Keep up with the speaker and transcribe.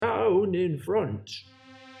one in front.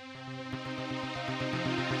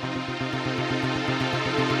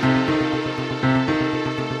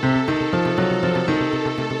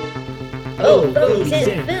 Oh, Fogies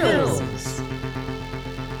and Films!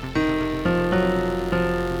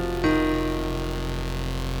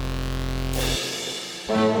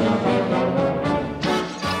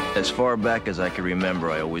 As far back as I can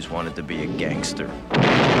remember, I always wanted to be a gangster.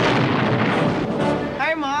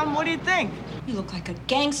 Hey, Mom, what do you think? You look like a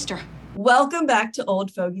gangster. Welcome back to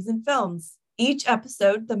Old Fogies and Films. Each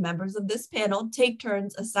episode, the members of this panel take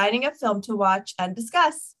turns assigning a film to watch and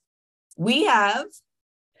discuss. We have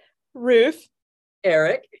Ruth,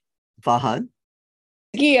 Eric, Fahad,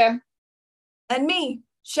 Gia, and me,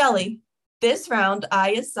 Shelly. This round,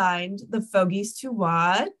 I assigned the Fogies to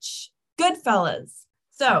watch Goodfellas.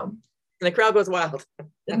 So, and the crowd goes wild.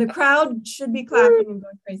 and the crowd should be clapping and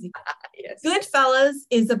going crazy. Yes. Goodfellas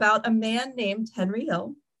is about a man named Henry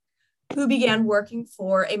Hill who began working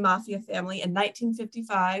for a mafia family in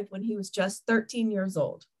 1955 when he was just 13 years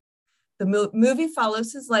old. The movie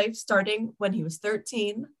follows his life starting when he was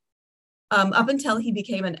 13, up until he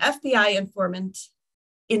became an FBI informant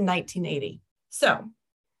in 1980. So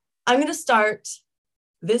I'm going to start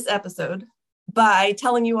this episode by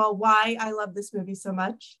telling you all why I love this movie so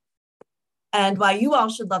much and why you all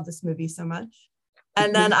should love this movie so much.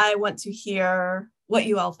 And then I want to hear what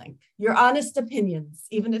you all think, your honest opinions,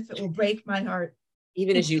 even if it will break my heart.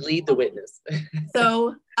 Even as you lead the witness.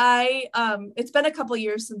 So it's been a couple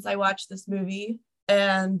years since I watched this movie,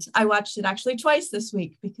 and I watched it actually twice this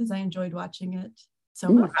week because I enjoyed watching it so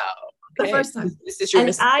much. Wow. Okay. The first time. This is your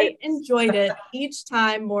And I enjoyed it each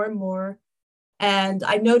time more and more, and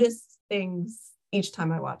I noticed things each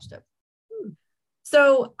time I watched it.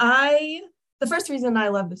 So the first reason I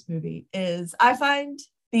love this movie is I find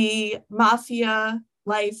the mafia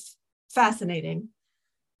life fascinating.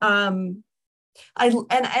 I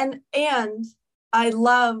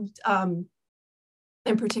loved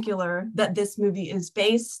in particular that this movie is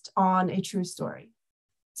based on a true story.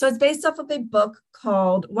 So it's based off of a book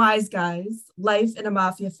called Wise Guys, Life in a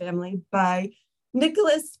Mafia Family by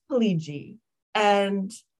Nicholas Pileggi.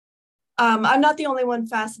 And I'm not the only one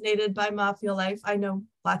fascinated by mafia life. I know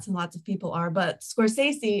lots and lots of people are, but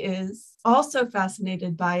Scorsese is also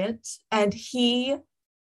fascinated by it. And he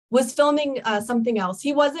was filming something else.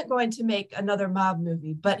 He wasn't going to make another mob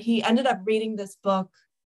movie, but he ended up reading this book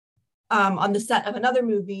on the set of another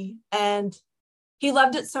movie. And he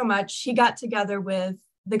loved it so much, he got together with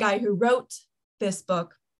the guy who wrote this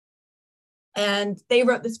book, and they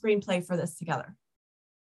wrote the screenplay for this together.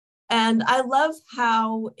 And I love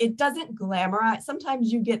how it doesn't glamorize.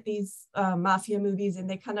 Sometimes you get these mafia movies and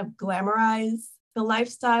they kind of glamorize the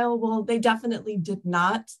lifestyle. Well, they definitely did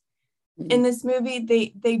not in this movie.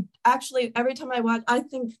 They actually, every time I watch, I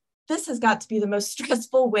think this has got to be the most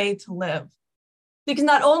stressful way to live. Because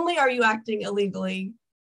not only are you acting illegally,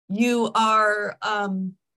 you are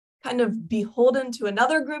kind of beholden to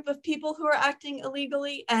another group of people who are acting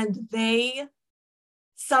illegally, and they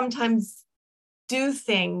sometimes do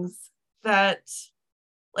things that,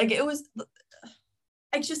 like, it was,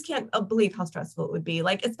 I just can't believe how stressful it would be.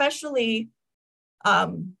 Like, especially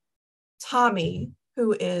Tommy,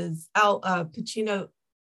 who is Joe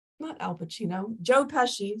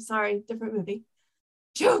Pesci, sorry, different movie.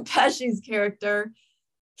 Joe Pesci's character,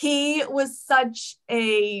 he was such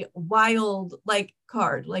a wild, like,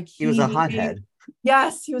 card. Like, he was a hothead.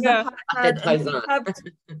 Yes, he was a hothead. And he He kept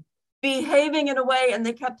behaving in a way, and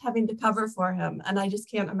they kept having to cover for him. And I just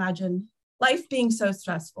can't imagine life being so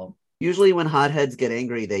stressful. Usually when hotheads get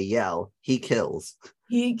angry, they yell. He kills.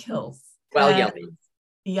 He kills. While And- yelling.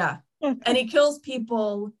 Yeah. And he kills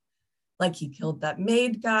people, like he killed that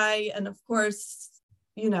maid guy. And of course,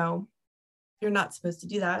 you're not supposed to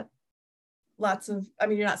do that.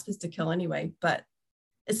 You're not supposed to kill anyway, but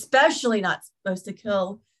especially not supposed to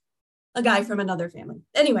kill a guy from another family.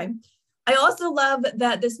 Anyway, I also love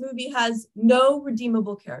that this movie has no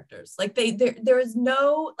redeemable characters. Like there is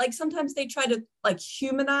no, like, sometimes they try to, like,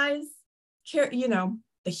 humanize, the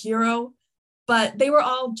hero, but they were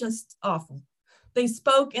all just awful. They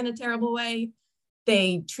spoke in a terrible way.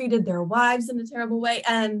 They treated their wives in a terrible way.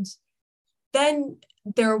 And then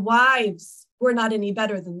their wives were not any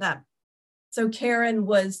better than them. So Karen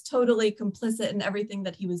was totally complicit in everything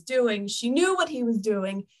that he was doing. She knew what he was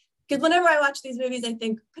doing. Because whenever I watch these movies, I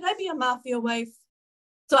think, could I be a mafia wife?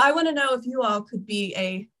 So I want to know if you all could be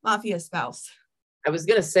a mafia spouse. I was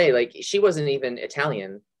going to say, like, she wasn't even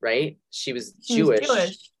Italian, right? She was Jewish.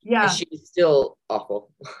 Yeah. And she was still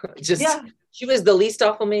awful. She was the least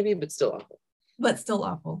awful maybe, but still awful. but still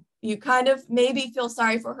awful. You kind of maybe feel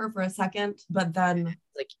sorry for her for a second, but then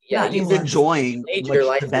Like, yeah, Not you anymore. Enjoying made like, your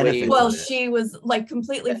life the the way you benefits well, of it. she was like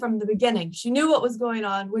completely from the beginning. She knew what was going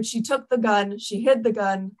on. When she took the gun, she hid the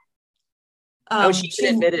gun. she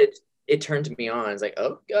even admitted it turned me on. I was like,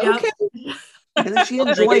 oh, Yep. okay. And then she Well,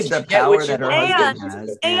 then I enjoyed guess the you get what power you that her want. husband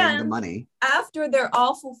has and the And- money. After their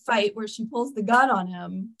awful fight where she pulls the gun on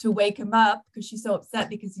him to wake him up because she's so upset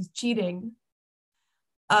because he's cheating,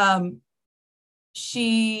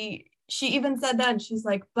 she even said then, she's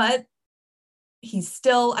like, but I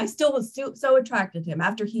still was so attracted to him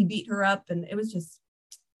after he beat her up, and it's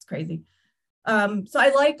crazy. So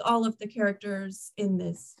I like all of the characters in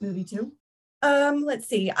this movie too. Let's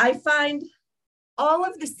see, I find all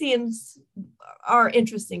of the scenes are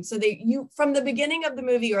interesting. So you from the beginning of the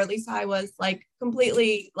movie, or at least I was like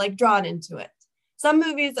completely like drawn into it. Some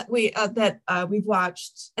movies that we've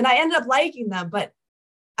watched, and I ended up liking them, but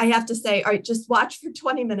I have to say, all right, just watch for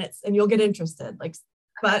 20 minutes and you'll get interested. Like,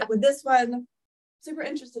 but with this one, super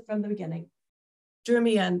interested from the beginning, drew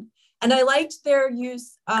me in. And I liked their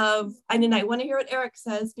use of, I want to hear what Eric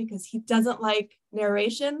says because he doesn't like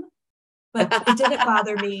narration, but it didn't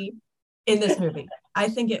bother me in this movie. I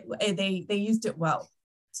think they used it well.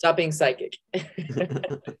 Stop being psychic.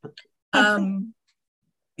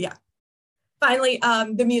 Yeah. Finally,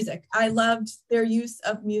 the music. I loved their use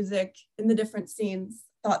of music in the different scenes.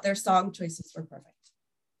 Thought their song choices were perfect.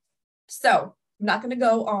 So I'm not going to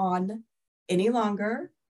go on any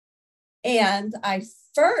longer. And I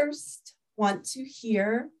first want to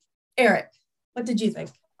hear Eric. What did you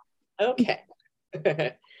think? Okay.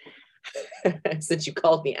 Since you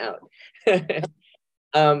called me out.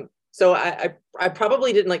 So I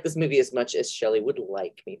probably didn't like this movie as much as Shelley would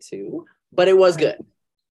like me to, but it was good.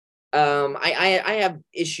 I have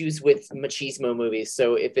issues with machismo movies.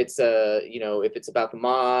 So if it's if it's about the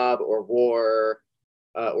mob or war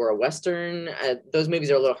or a Western, those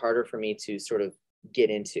movies are a little harder for me to sort of get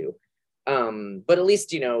into. But at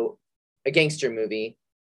least, a gangster movie,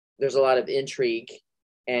 there's a lot of intrigue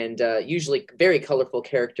and usually very colorful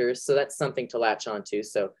characters. So that's something to latch onto.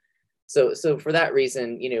 So for that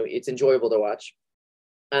reason, it's enjoyable to watch.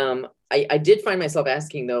 I did find myself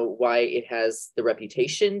asking though why it has the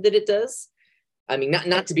reputation that it does. I mean,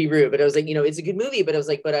 not to be rude, but I was like, it's a good movie, but I was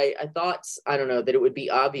like, but I thought, I don't know, that it would be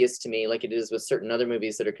obvious to me, like it is with certain other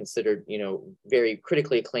movies that are considered, very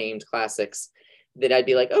critically acclaimed classics, that I'd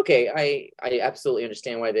be like, okay, I absolutely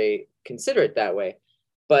understand why they consider it that way.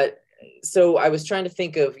 But so I was trying to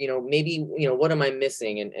think of, maybe, what am I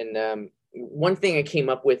missing? And one thing I came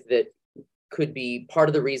up with that could be part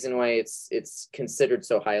of the reason why it's considered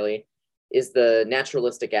so highly is the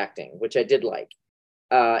naturalistic acting, which I did like.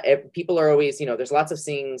 People are always, there's lots of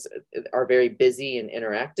scenes are very busy and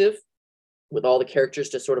interactive with all the characters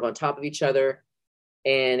just sort of on top of each other.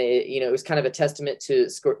 And it was kind of a testament to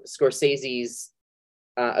Scorsese's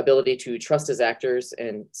ability to trust his actors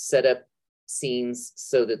and set up scenes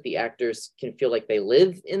so that the actors can feel like they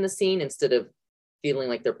live in the scene instead of feeling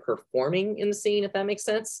like they're performing in the scene, if that makes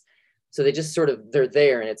sense. So they just they're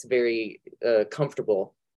there and it's very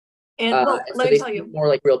comfortable. And let me tell you, more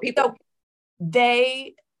like real people. So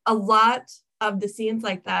a lot of the scenes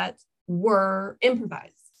like that were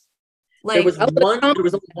improvised. Like there was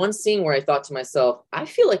only one scene where I thought to myself, I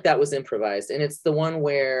feel like that was improvised. And it's the one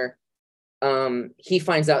where he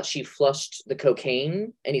finds out she flushed the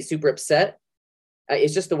cocaine and he's super upset.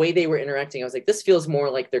 It's just the way they were interacting. I was like, this feels more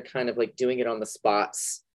like they're kind of like doing it on the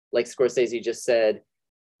spots. Like Scorsese just said,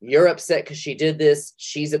 you're upset because she did this.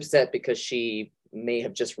 She's upset because she may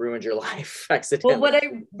have just ruined your life accidentally. Well, what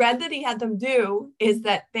I read that he had them do is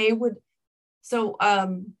that they would, so I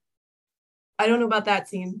don't know about that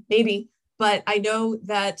scene, maybe, but I know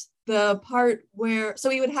that the part where, so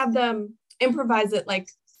he would have them improvise it like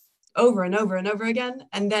over and over and over again,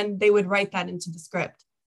 and then they would write that into the script.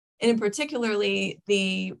 And in particularly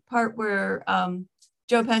the part where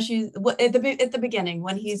Joe Pesci, at the beginning,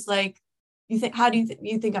 when he's like, how do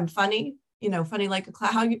you think I'm funny? Funny like a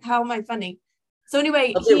clown. How am I funny? So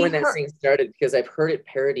anyway, when that scene started, because I've heard it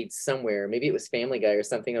parodied somewhere. Maybe it was Family Guy or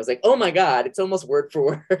something. I was like, oh my God, it's almost word for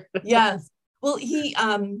word. Yes. Well, he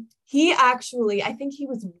actually, I think he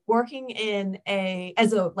was working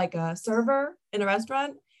as a server in a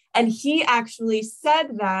restaurant, and he actually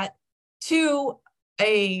said that to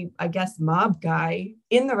I guess mob guy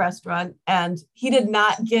in the restaurant, and he did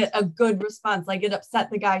not get a good response. Like it upset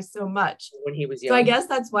the guy so much when he was young. So I guess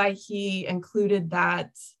that's why he included that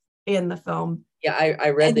in the film. Yeah, I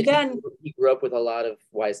read that he grew up with a lot of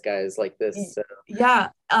wise guys like this. So. Yeah.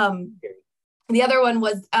 The other one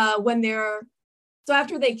was when so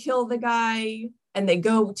after they kill the guy, and they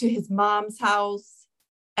go to his mom's house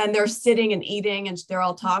and they're sitting and eating and they're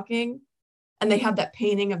all talking and they have that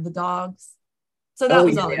painting of the dogs. So that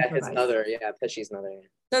was all his improvised. mother, Pesci's mother. Yeah.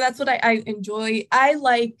 So that's what I enjoy. I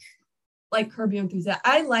like Curb Your Enthusiasm.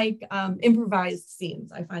 I like improvised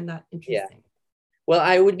scenes. I find that interesting. Well,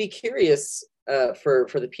 I would be curious for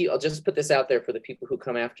the people. I'll just put this out there for the people who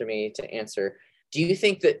come after me to answer. Do you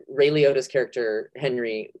think that Ray Liotta's character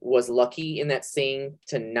Henry was lucky in that scene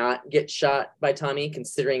to not get shot by Tommy,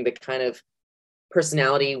 considering the kind of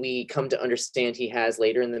personality we come to understand he has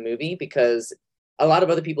later in the movie? Because a lot of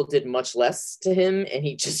other people did much less to him, and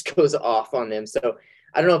he just goes off on them. So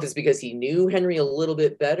I don't know if it's because he knew Henry a little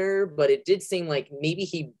bit better, but it did seem like maybe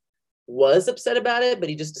he was upset about it, but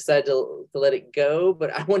he just decided to let it go.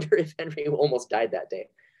 But I wonder if Henry almost died that day.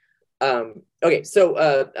 Okay, so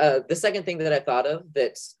the second thing that I thought of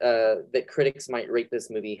that critics might rate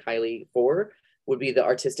this movie highly for would be the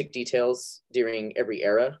artistic details during every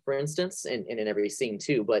era, for instance, and in every scene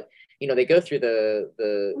too. But they go through the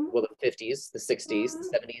 50s, the 60s,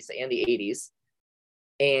 the 70s, and the 80s.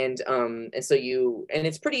 And so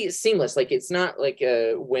it's pretty seamless. Like, it's not like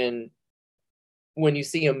when you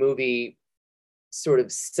see a movie sort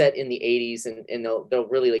of set in the 80s and they'll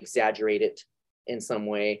really exaggerate it in some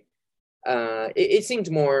way. It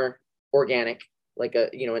seemed more organic, like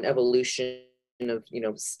an evolution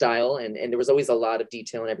of style, and there was always a lot of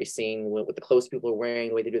detail in every scene with the clothes people are wearing,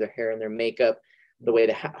 the way they do their hair and their makeup, the way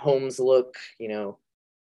the homes look,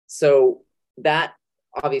 so that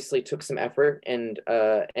obviously took some effort, and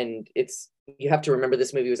you have to remember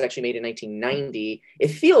this movie was actually made in 1990. It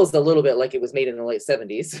feels a little bit like it was made in the late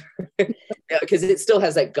 70s because it still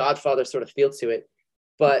has that Godfather sort of feel to it,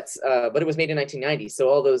 but it was made in 1990. So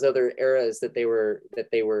all those other eras that they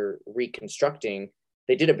were reconstructing,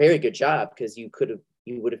 they did a very good job, because you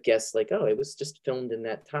would have guessed like, oh, it was just filmed in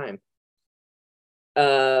that time.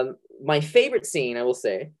 My favorite scene, I will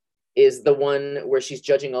say, is the one where she's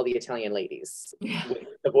judging all the Italian ladies with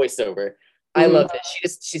the voiceover. I love it.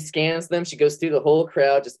 She scans them. She goes through the whole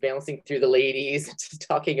crowd, just bouncing through the ladies, just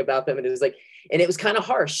talking about them. And it was kind of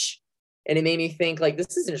harsh. And it made me think, like,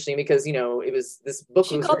 this is interesting because, it was this book.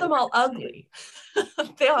 She called them all ugly.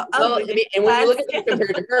 They are ugly. Well, and when you look at them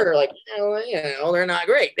compared to her, like, they're not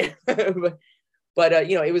great. But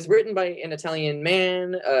it was written by an Italian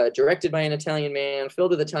man, directed by an Italian man,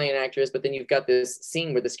 filled with Italian actors. But then you've got this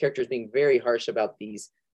scene where this character is being very harsh about these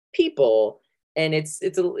people, and it's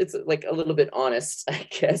like a little bit honest, I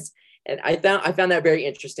guess. And I found that very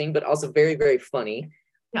interesting, but also very, very funny.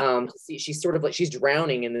 Yeah. She's sort of like she's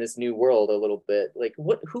drowning in this new world a little bit. Like,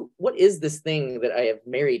 what is this thing that I have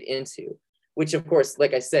married into? Which, of course,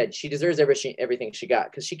 like I said, she deserves everything she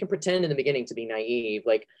got, because she can pretend in the beginning to be naive,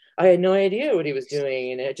 like, I had no idea what he was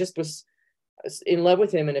doing, and I just was in love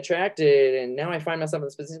with him and attracted, and now I find myself in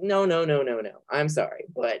this position. No. I'm sorry,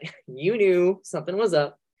 but you knew something was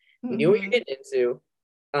up. You knew what you're getting into.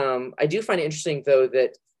 I do find it interesting, though,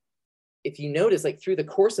 that if you notice, like, through the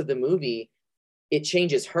course of the movie, it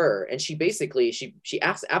changes her, and she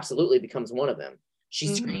absolutely becomes one of them. She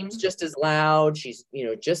screams just as loud. She's,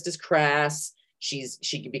 just as crass.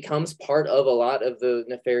 She becomes part of a lot of the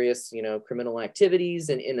nefarious, criminal activities,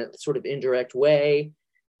 and in a sort of indirect way.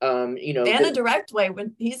 And a direct way.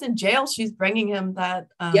 When he's in jail, she's bringing him that.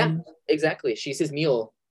 Yeah, exactly. She's his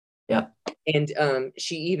mule. Yep. And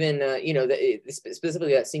she even,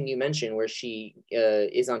 specifically that scene you mentioned where she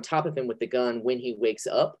is on top of him with the gun when he wakes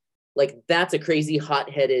up. Like, that's a crazy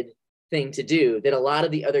hot-headed thing to do that a lot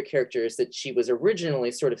of the other characters that she was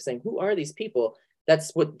originally sort of saying, who are these people?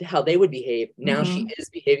 That's how they would behave. Now she is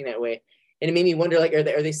behaving that way. And it made me wonder, like, are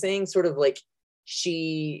they saying sort of like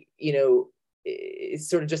she, it's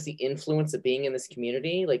sort of just the influence of being in this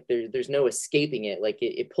community? Like, there's no escaping it. Like,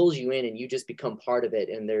 it pulls you in and you just become part of it,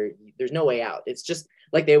 and there's no way out. It's just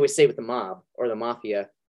like they always say with the mob or the mafia,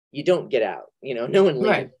 you don't get out, no one leaves.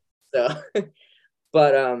 Right. So,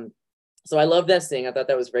 but, so I love that scene. I thought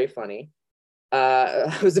that was very funny.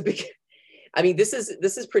 It was this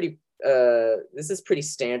is pretty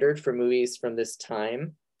standard for movies from this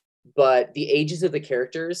time, but the ages of the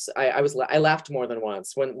characters, I laughed more than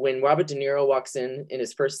once when Robert De Niro walks in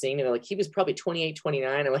his first scene, and they're like, he was probably 28,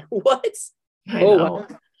 29. I'm like, what? Wow.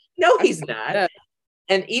 No, he's not.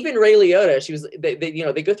 And even Ray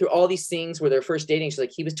Liotta, they go through all these scenes where they're first dating. She's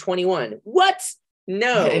like, he was 21. What?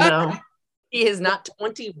 No. I know. He is not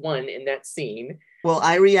 21 in that scene. Well,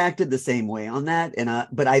 I reacted the same way on that,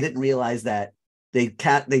 but I didn't realize that they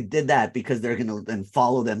did that because they're going to then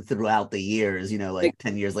follow them throughout the years, like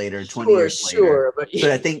 10 years later, 20 years later. But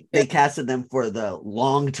I think they casted them for the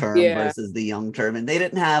long term versus the young term, and they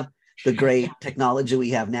didn't have the great technology we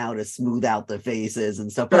have now to smooth out the faces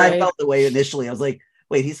and stuff. But I felt the way initially. I was like,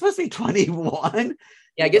 wait, he's supposed to be 21.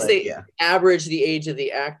 Yeah, I guess they average the age of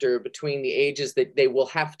the actor between the ages that they will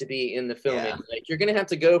have to be in the film. Yeah. Like you're gonna have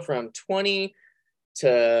to go from 20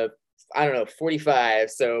 to, I don't know,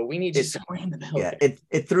 45. So we need you somewhere in the middle. Yeah,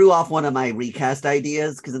 it threw off one of my recast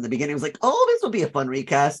ideas because in the beginning I was like, oh, this will be a fun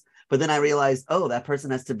recast. But then I realized, oh, that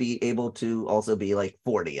person has to be able to also be like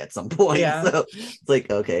 40 at some point. Yeah. So it's like,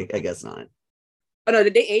 okay, I guess not. Oh no,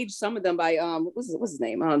 they aged some of them by what's his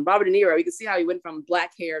name? Robert De Niro. You can see how he went from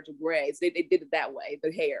black hair to gray. So they did it that way,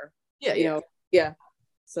 the hair. Yeah, you know, yeah.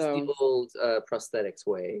 So it's the old prosthetics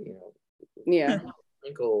way, you know. Yeah.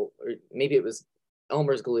 Wrinkle, or maybe it was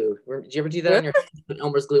Elmer's glue. Did you ever do that on your hands? Put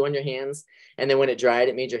Elmer's glue on your hands, and then when it dried,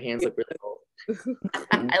 it made your hands look really old.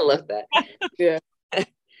 I love that. Yeah.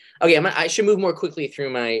 Okay, I should move more quickly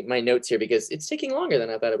through my notes here because it's taking longer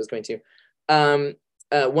than I thought it was going to.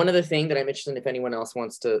 One other thing that I'm interested in, if anyone else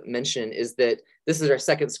wants to mention, is that this is our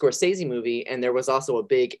second Scorsese movie, and there was also a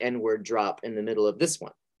big N-word drop in the middle of this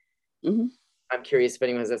one. Mm-hmm. I'm curious if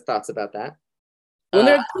anyone has thoughts about that. When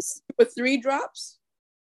there were 3 drops?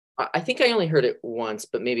 I think I only heard it once,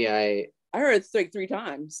 but maybe I heard it like 3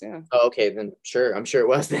 times. Yeah. Oh, okay, then sure. I'm sure it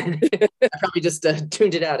was then. I probably just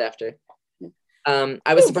tuned it out after.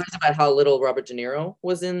 I was surprised about how little Robert De Niro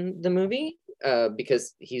was in the movie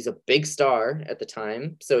because he's a big star at the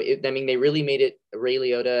time. So, they really made it Ray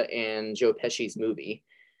Liotta and Joe Pesci's movie.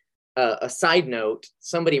 A side note,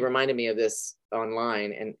 somebody reminded me of this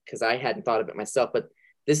online, and because I hadn't thought of it myself, but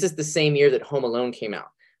this is the same year that Home Alone came out.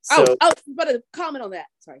 So but a comment on that.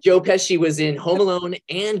 Sorry. Joe Pesci was in Home Alone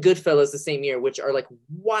and Goodfellas the same year, which are like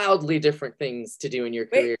wildly different things to do in your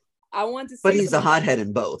career. I want to say, but he's a hothead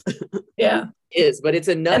in both. Yeah, but it's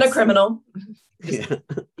a nuts. And a criminal. Yeah.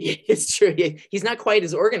 It's true. He's not quite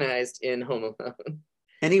as organized in Home Alone.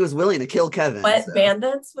 And he was willing to kill Kevin. Wet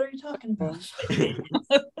bandits? What are you talking about?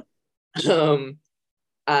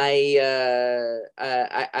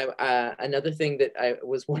 Another thing that I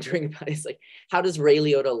was wondering about is like, how does Ray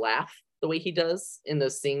Liotta laugh the way he does in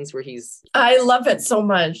those scenes where he's... I love it so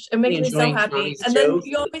much. It makes me so happy. Tommy's and jokes.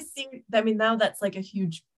 then you always see, I mean, now that's like a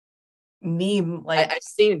huge meme. Like I've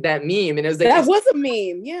seen that meme, and it was like... That was a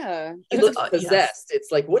meme, yeah. He looks possessed. Yes.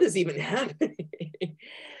 It's like, what is even happening?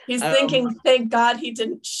 He's thinking, thank God he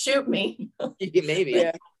didn't shoot me. Maybe.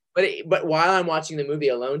 Yeah. But while I'm watching the movie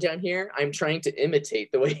alone down here, I'm trying to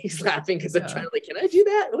imitate the way he's laughing because I'm trying to like, can I do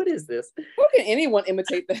that? What is this? How can anyone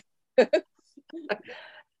imitate that?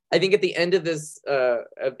 I think at the end of this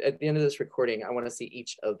recording, I want to see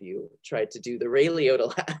each of you try to do the Ray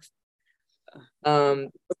Liotta laugh.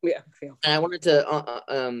 And I wanted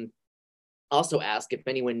to also ask if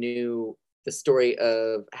anyone knew the story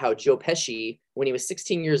of how Joe Pesci, when he was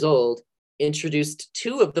 16 years old, introduced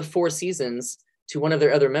 2 of the 4 seasons to one of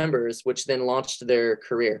their other members, which then launched their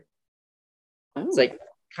career. Oh. It's like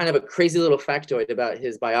kind of a crazy little factoid about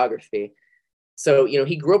his biography. So,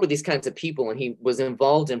 he grew up with these kinds of people, and he was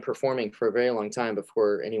involved in performing for a very long time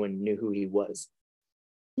before anyone knew who he was.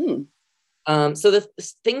 So the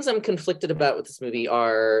things I'm conflicted about with this movie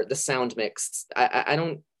are the sound mix.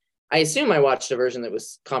 I assume I watched a version that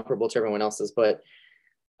was comparable to everyone else's, but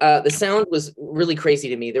the sound was really crazy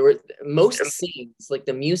to me. There were most scenes, like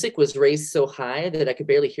the music was raised so high that I could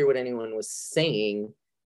barely hear what anyone was saying.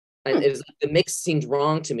 And the mix seemed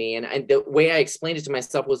wrong to me. And the way I explained it to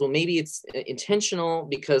myself was, well, maybe it's intentional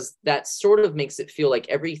because that sort of makes it feel like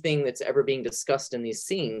everything that's ever being discussed in these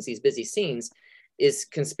scenes, these busy scenes, is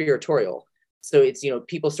conspiratorial. So it's,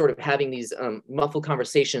 people sort of having these muffled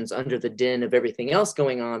conversations under the din of everything else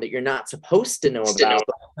going on that you're not supposed to know about,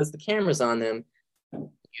 but because the camera's on them,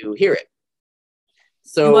 you hear it.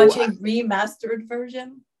 So you watch a remastered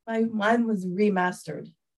version? Mine was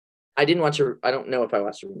remastered. I didn't watch I don't know if I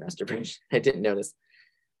watched a remastered version. I didn't notice.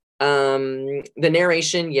 The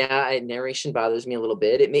narration, narration bothers me a little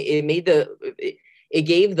bit. It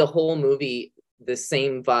gave the whole movie the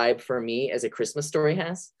same vibe for me as A Christmas Story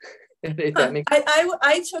has. If that makes sense.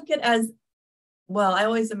 I took it as, well, I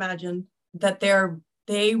always imagined that the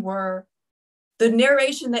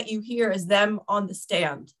narration that you hear is them on the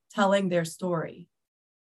stand telling their story.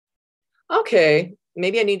 Okay,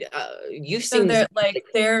 maybe I need you've seen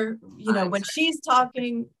when she's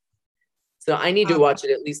talking. So I need to watch it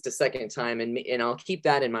at least a second time, and I'll keep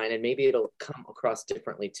that in mind, and maybe it'll come across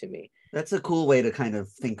differently to me. That's a cool way to kind of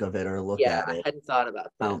think of it or look at it. I hadn't thought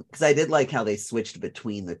about that. Because I did like how they switched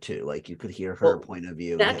between the two. Like you could hear her point of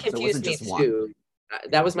view. That confused me too.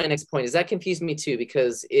 That was my next point. Is that confused me too?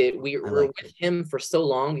 Because we were with him for so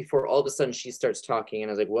long before all of a sudden she starts talking, and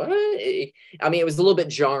I was like, "What?" I mean, it was a little bit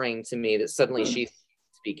jarring to me that suddenly she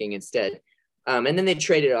speaking instead. And then they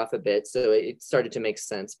traded off a bit, so it started to make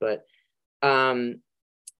sense. But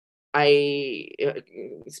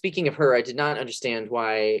speaking of her, I did not understand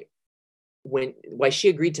why she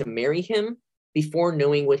agreed to marry him before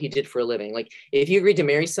knowing what he did for a living. Like, if you agreed to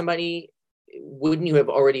marry somebody, wouldn't you have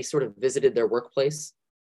already sort of visited their workplace?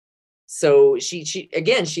 So she I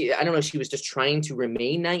don't know if she was just trying to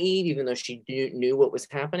remain naive, even though she knew what was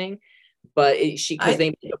happening. But because they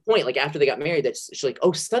made a point, like after they got married, that she's like,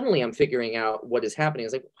 oh, suddenly I'm figuring out what is happening. I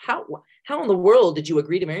was like, how in the world did you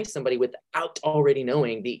agree to marry somebody without already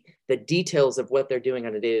knowing the details of what they're doing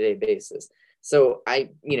on a day-to-day basis? So I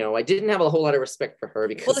didn't have a whole lot of respect for her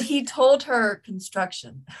because he told her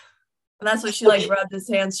construction. And that's what she like rubbed his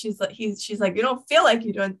hands. She's like, you don't feel like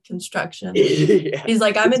you're doing construction. Yeah. He's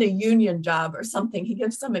like, I'm in a union job or something. He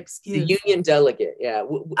gives some excuse. The union delegate, yeah.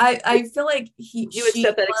 I feel like she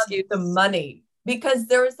accept that excuse? The money, because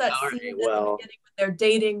there was that scene at the beginning when they're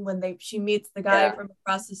dating, when she meets the guy from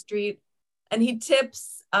across the street, and he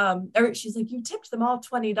tips. She's like, you tipped them all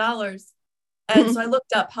 $20. And so I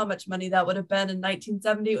looked up how much money that would have been in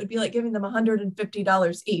 1970. It would be like giving them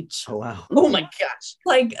 $150 each. Oh, wow. Oh my gosh.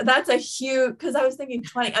 Like, that's a huge, because I was thinking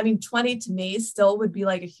 20. I mean, 20 to me still would be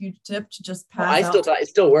like a huge tip to just pass out. I still thought it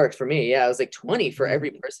still worked for me. Yeah, I was like 20 for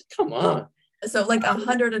every person. Come on. So like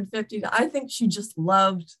 150. I think she just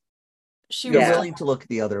loved. She was willing to look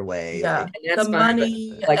the other way. Yeah, the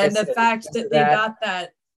money and the fact that they got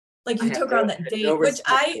that. Like, he took her on that date, which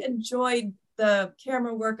I enjoyed. The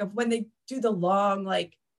camera work of when they do the long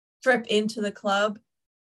like trip into the club,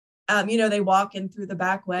 they walk in through the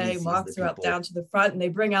back way, walks her up down to the front, and they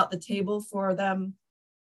bring out the table for them.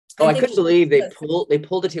 I couldn't believe they pulled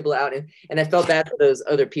the table out, and I felt bad for those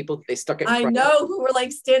other people that they stuck it in front. I know, who were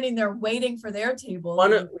like standing there waiting for their table.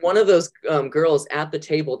 One of those girls at the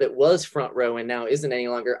table that was front row and now isn't any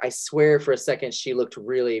longer, I swear for a second she looked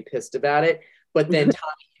really pissed about it. But then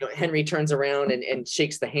Tommy, Henry turns around and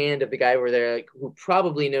shakes the hand of the guy over there, like, who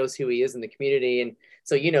probably knows who he is in the community. And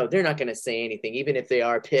so, they're not going to say anything, even if they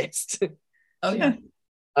are pissed. Oh, yeah.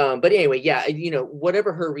 But anyway, yeah,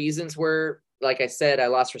 whatever her reasons were, like I said, I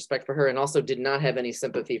lost respect for her and also did not have any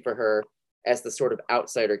sympathy for her as the sort of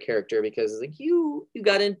outsider character, because like you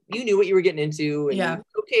knew what you were getting into, and you were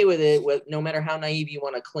okay with it, no matter how naive you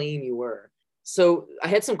want to claim you were. So I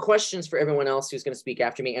had some questions for everyone else who's going to speak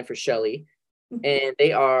after me and for Shelley. And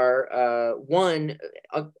they are one,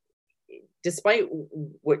 despite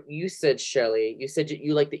what you said, Shelley, you said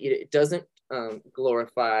you like that it doesn't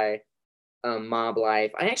glorify mob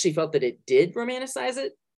life. I actually felt that it did romanticize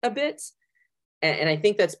it a bit, and I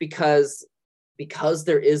think that's because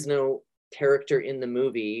there is no character in the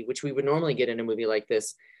movie, which we would normally get in a movie like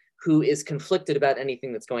this, who is conflicted about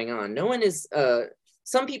anything that's going on. No one is.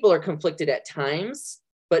 Some people are conflicted at times,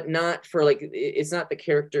 but not for it's not the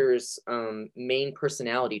character's main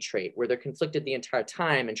personality trait where they're conflicted the entire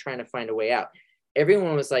time and trying to find a way out.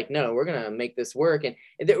 Everyone was like, no, we're going to make this work. And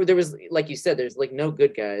there was, like you said, there's like no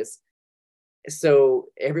good guys. So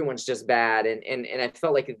everyone's just bad. And I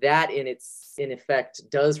felt like that in effect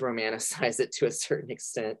does romanticize it to a certain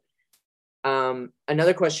extent.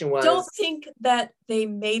 Another question was, don't think that they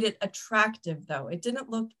made it attractive though.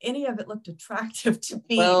 Any of it looked attractive to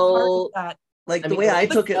me. Part of that. Like the way I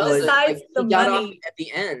took it was, he got off at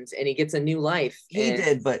the end and he gets a new life. He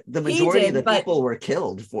did, but the majority of the people were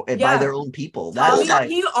killed by their own people.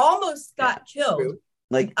 He almost got killed.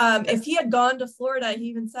 Like, if he had gone to Florida, he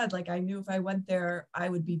even said, like, I knew if I went there, I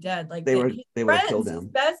would be dead. Like, they would have killed him. His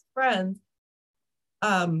best friends,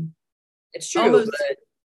 it's true,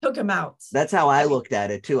 took him out. That's how I looked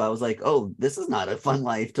at it too. I was like, oh, this is not a fun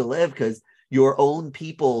life to live, because your own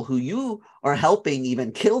people who you are helping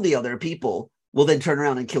even kill the other people will then turn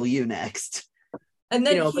around and kill you next. And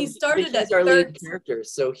then he started as our lead character,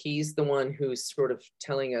 so he's the one who's sort of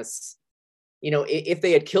telling us, if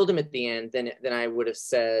they had killed him at the end, then I would have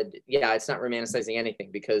said, yeah, it's not romanticizing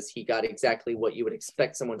anything, because he got exactly what you would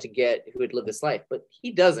expect someone to get who had lived this life, but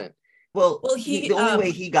he doesn't. Well, the only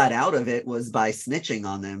way he got out of it was by snitching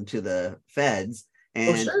on them to the feds,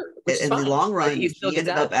 and in the long run, he ended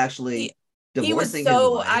up actually. He was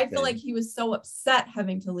I feel like he was so upset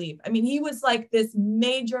having to leave. I mean, he was like this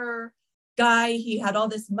major guy. He had all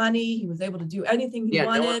this money. He was able to do anything he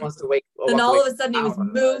wanted. No one wants to then all of a sudden he was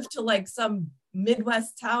moved to like some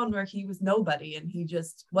Midwest town where he was nobody, and he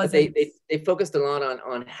just wasn't. They focused a lot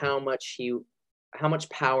on how much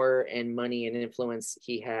power and money and influence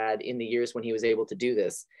he had in the years when he was able to do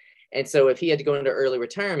this. And so if he had to go into early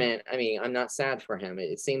retirement, I mean, I'm not sad for him.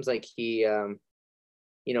 It seems like he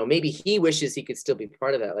maybe he wishes he could still be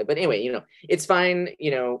part of that. But anyway, it's fine.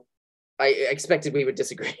 I expected we would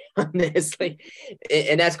disagree on this, like,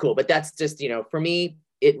 and that's cool. But that's just, for me,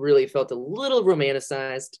 it really felt a little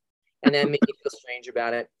romanticized, and that made me feel strange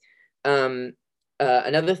about it.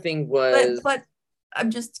 Another thing was, but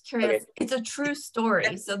I'm just curious. Okay. It's a true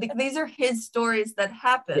story, so these are his stories that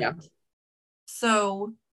happened. Yeah.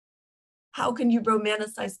 So, how can you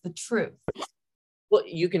romanticize the truth? Well,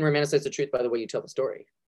 you can romanticize the truth by the way you tell the story.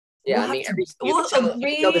 Yeah, We'll I mean, have to- we'll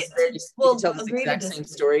agree- you can we'll tell this agree to exact same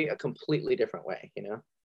disagree. story a completely different way,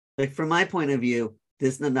 Like from my point of view,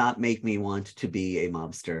 this did not make me want to be a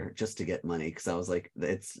mobster just to get money, because I was like,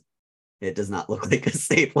 it does not look like a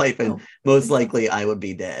safe life, and most likely I would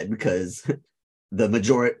be dead, because the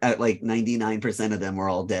majority, like 99% of them were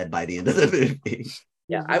all dead by the end of the movie.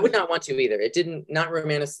 Yeah, I would not want to either. It didn't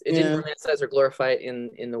romanticize or glorify it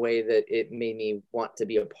in the way that it made me want to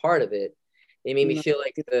be a part of it. It made me feel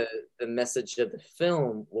like the message of the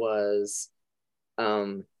film was,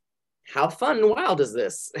 how fun and wild is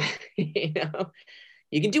this?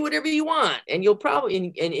 You can do whatever you want, and you'll probably,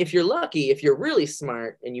 and if you're lucky, if you're really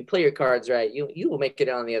smart and you play your cards right, you will make it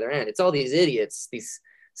on the other end. It's all these idiots, these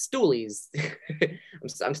stoolies.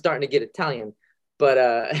 I'm starting to get Italian, but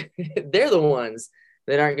they're the ones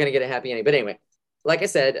that aren't going to get a happy ending. But anyway, like I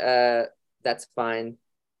said, that's fine.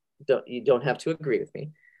 You don't have to agree with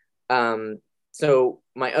me. So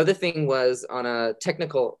my other thing was on a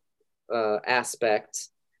technical aspect.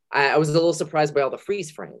 I was a little surprised by all the freeze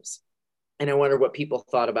frames, and I wonder what people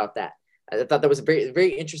thought about that. I thought that was a very,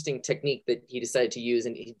 very interesting technique that he decided to use,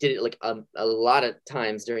 and he did it like a lot of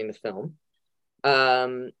times during the film.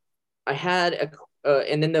 I had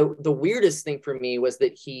and then the weirdest thing for me was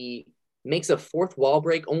that he makes a fourth wall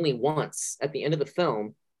break only once at the end of the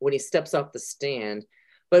film when he steps off the stand.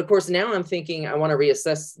 But of course, now I'm thinking I want to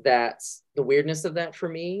reassess the weirdness of that for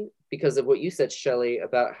me, because of what you said, Shelley,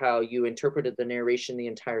 about how you interpreted the narration, the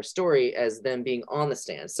entire story, as them being on the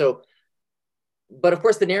stand. So, but of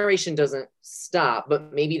course, the narration doesn't stop,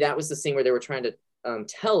 but maybe that was the scene where they were trying to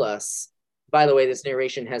tell us, by the way, this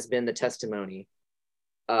narration has been the testimony.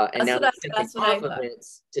 And now that's off of it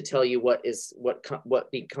to tell you what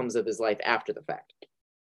becomes of his life after the fact.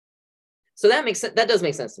 So that makes sense. That does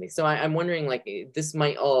make sense to me. So I'm wondering, like, this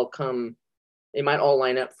might all come, it might all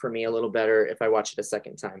line up for me a little better if I watch it a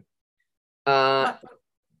second time.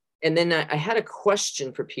 And then I had a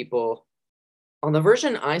question for people. On the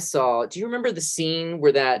version I saw, do you remember the scene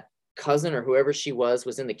where that cousin or whoever she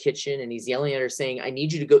was in the kitchen, and he's yelling at her saying,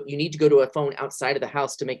 you need to go to a phone outside of the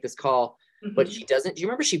house to make this call. But she doesn't. Do you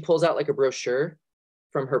remember she pulls out like a brochure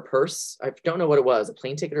from her purse? I don't know what it was, a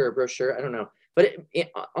plane ticket or a brochure. I don't know. But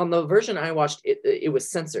on the version I watched, it was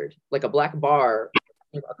censored, like a black bar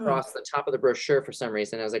across the top of the brochure for some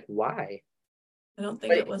reason. I was like, why? I don't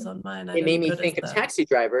think it was on mine. It made me think of Taxi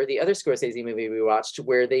Driver, the other Scorsese movie we watched,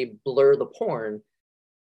 where they blur the porn.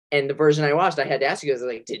 And the version I watched, I had to ask you guys,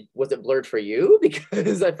 like, was it blurred for you?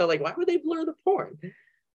 Because I felt like, why would they blur the porn?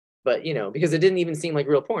 But, because it didn't even seem like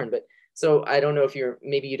real porn. But so I don't know if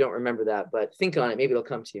maybe you don't remember that, but think on it. Maybe it'll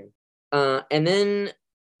come to you. And then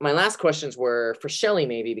my last questions were for Shelley,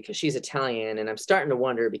 maybe, because she's Italian. And I'm starting to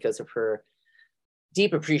wonder, because of her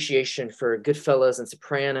deep appreciation for Goodfellas and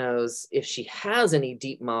Sopranos, if she has any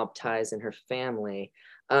deep mob ties in her family.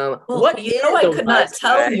 I could not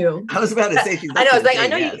tell you. I was about to say, I know. I was like, I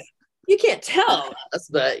know you can't tell us,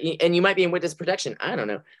 and you might be in witness protection. I don't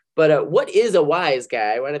know. But what is a wise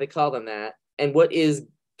guy? Why do they call them that? And what is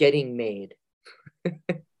getting made?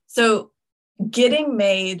 So getting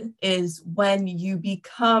made is when you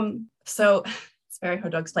become, so it's very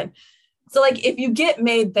hard to explain. So like if you get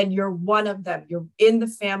made, then you're one of them. You're in the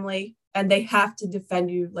family and they have to defend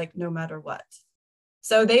you like no matter what.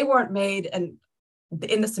 So they weren't made, and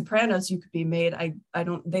in The Sopranos you could be made.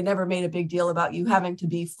 They never made a big deal about you having to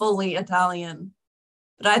be fully Italian.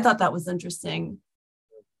 But I thought that was interesting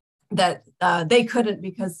that they couldn't,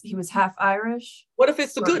 because he was half Irish. What if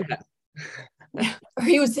it's the good half? Or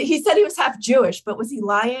he said he was half Jewish, but was he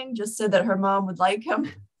lying just so that her mom would like him?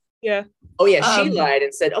 Yeah. Oh yeah, she lied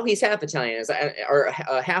and said, "Oh, he's half Italian or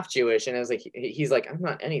half Jewish," and I was like, "He's like, I'm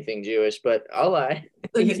not anything Jewish, but I'll lie."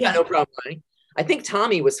 He's got no problem lying. I think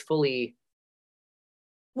Tommy was fully.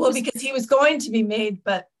 Well, because he was going to be made,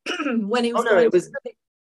 but when he was,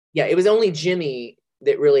 it was only Jimmy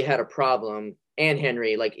that really had a problem, and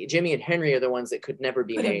Henry. Like Jimmy and Henry are the ones that could never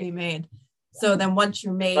be made. So then once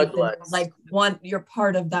you're made, you're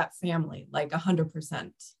part of that family, like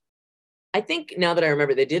 100%. I think now that I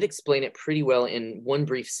remember, they did explain it pretty well in one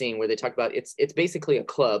brief scene where they talk about it's basically a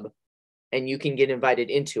club, and you can get invited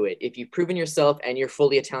into it. If you've proven yourself and you're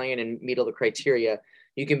fully Italian and meet all the criteria,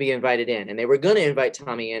 you can be invited in. And they were going to invite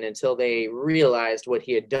Tommy in until they realized what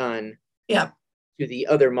he had done Yeah, to the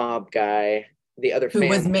other mob guy, the other who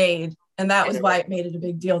was family. made. And that was And why it made it a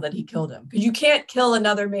big deal that he killed him. Because you can't kill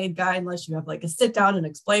another made guy unless you have like a sit down and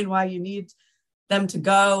explain why you need them to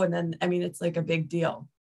go. And then, I mean, it's like a big deal.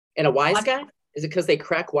 And a wise guy? Is it because they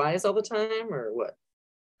crack wise all the time or what?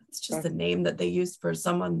 It's just the name that they used for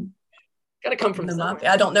someone Gotta come in from the somewhere.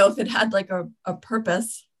 mafia. I don't know if it had like a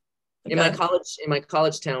purpose. In my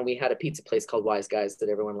college town, we had a pizza place called Wise Guys that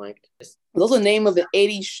everyone liked. That was the name of the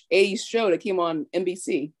 80s show that came on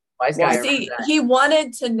NBC. Wise Guy. See, he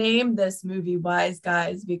wanted to name this movie Wise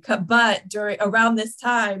Guys but around this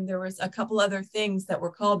time there was a couple other things that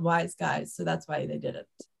were called Wise Guys, so that's why they did it.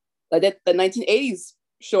 Like that, the 1980s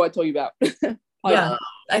show I told you about. Yeah,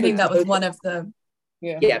 I think that was one of the.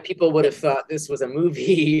 Yeah, people would have thought this was a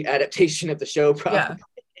movie adaptation of the show, probably.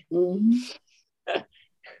 Yeah. Mm-hmm.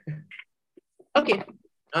 Okay,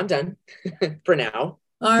 I'm done for now.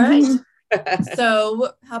 All right.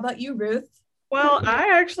 So, how about you, Ruth? Well,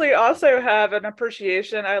 I actually also have an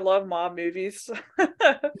appreciation. I love mob movies.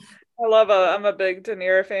 I'm a big De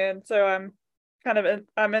Niro fan, so I'm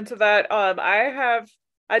into that. I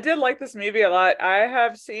did like this movie a lot. I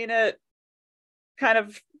have seen it kind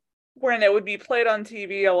of when it would be played on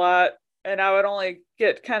TV a lot, and I would only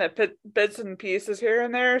get kind of bits and pieces here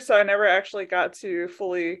and there, so I never actually got to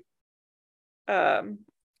fully, I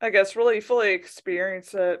guess, really fully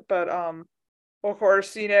experience it. But of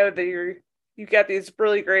course, you've got these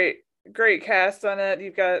really great cast on it.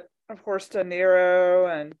 You've got, of course, De Niro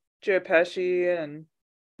and Joe Pesci and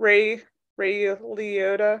Ray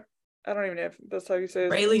Liotta. I don't even know if that's how you say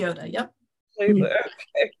it. Ray Liotta. Yep.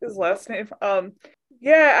 Okay, his last name.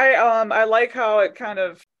 Yeah, I like how it kind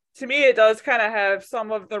of, to me, it does kind of have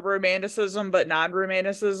some of the romanticism, but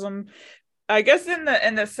non-romanticism. I guess in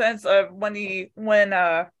the sense of when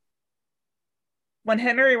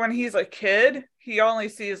Henry, when he's a kid, he only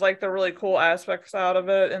sees like the really cool aspects out of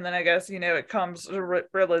it, and then I guess it comes to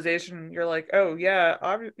realization. You're like, oh yeah,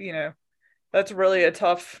 that's really a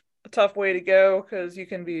tough way to go, because you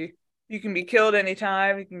can be killed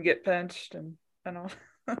anytime, you can get pinched and all.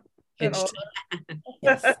 Pinched.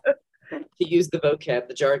 Yes. To use the vocab,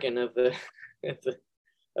 the jargon of the.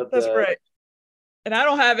 That's right. And I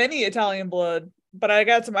don't have any Italian blood, but I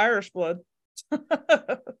got some Irish blood.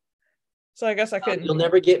 So I guess I couldn't. You'll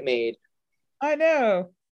never get made. I know.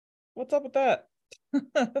 What's up with that?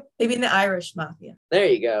 Maybe in the Irish mafia. There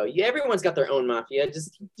you go. Everyone's got their own mafia.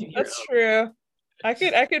 Just do your That's own. true. I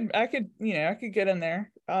could get in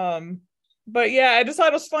there. But yeah, I just thought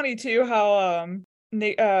it was funny too how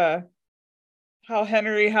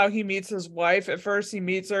Henry, how he meets his wife. At first he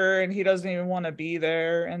meets her and he doesn't even want to be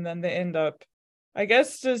there, and then they end up, I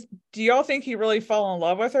guess, just, do y'all think he really fell in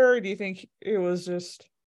love with her, or do you think it was just...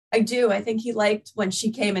 I do. I think he liked when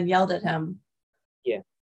she came and yelled at him. Yeah.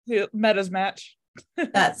 He met his match.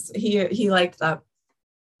 That's he liked that.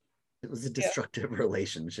 It was a destructive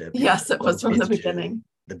relationship. Yes, it was from the It's just beginning.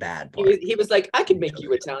 the bad part. He was like, I can make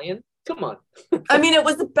you Italian. Come on. I mean, it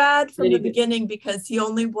was bad from Then the he did. beginning because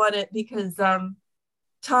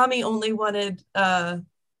Tommy only wanted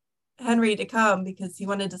Henry to come because he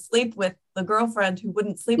wanted to sleep with the girlfriend who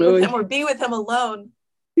wouldn't sleep with him or be with him alone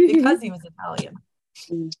because he was Italian.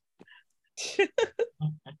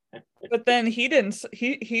 But then he didn't.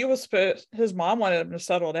 He was put. His mom wanted him to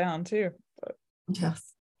settle down too. But.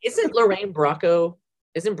 Yes. Isn't Lorraine Bracco?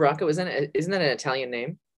 Isn't that an Italian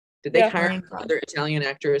name? Did they Yeah. hire another Italian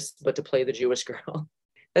actress, but to play the Jewish girl?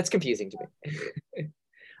 That's confusing to me.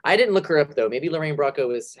 I didn't look her up though. Maybe Lorraine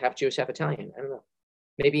Bracco is half Jewish, half Italian. I don't know.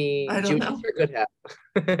 Maybe I don't Jewish know. is her good half.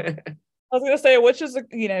 I was gonna say, which is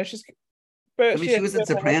she's. But I mean, she was in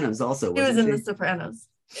Sopranos also. He was wasn't in she? The Sopranos.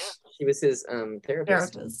 She was his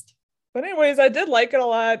therapist. But anyways, I did like it a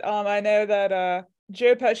lot. I know that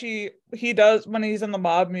Joe Pesci, he does, when he's in the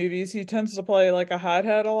mob movies, he tends to play like a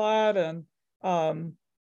hothead a lot, and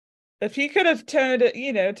if he could have toned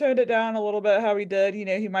it down a little bit how he did,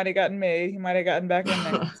 he might have gotten made. He might have gotten back in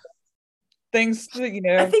there. Things,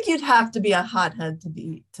 I think you'd have to be a hothead to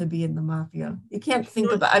be in the mafia. You can't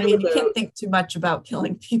think about. I mean, you can't think too much about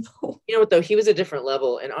killing people. You know what though? He was a different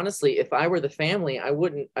level, and honestly, if I were the family, I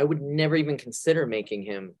would never even consider making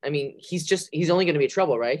him. I mean, he's only going to be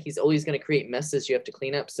trouble, right? He's always going to create messes you have to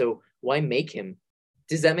clean up. So why make him?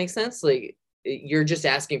 Does that make sense? Like, you're just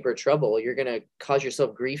asking for trouble. You're going to cause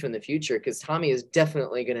yourself grief in the future, because Tommy is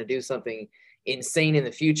definitely going to do something insane in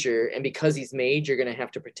the future, and because he's made, you're going to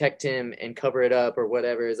have to protect him and cover it up or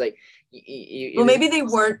whatever. It's like, well, maybe they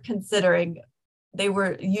weren't considering. They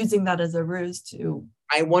were using that as a ruse to.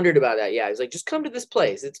 I wondered about that. Yeah, I was like, just come to this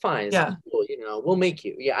place. It's fine. It's cool. We'll make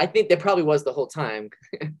you. Yeah, I think that probably was the whole time.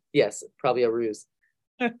 Yes, probably a ruse.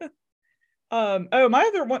 Oh, my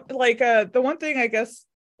other one, like the one thing I guess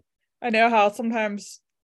I know how sometimes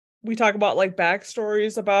we talk about like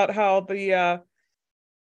backstories about how the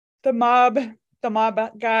mob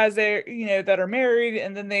guys they that are married,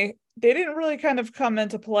 and then they didn't really kind of come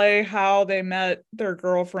into play how they met their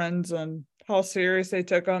girlfriends and how serious they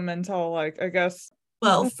took them until, like, I guess.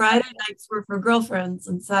 Well, Friday nights were for girlfriends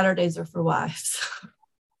and Saturdays are for wives.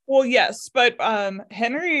 Well, yes, but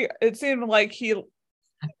Henry, it seemed like he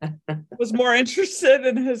was more interested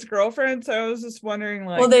in his girlfriend, so I was just wondering,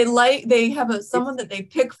 like, Well, they have someone that they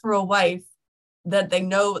pick for a wife that they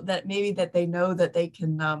know that they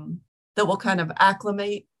can that will kind of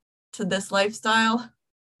acclimate to this lifestyle.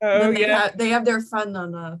 oh Then yeah, they have their fun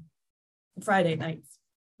on Friday nights.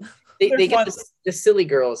 They get fun. the silly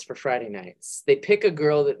girls for Friday nights. They pick a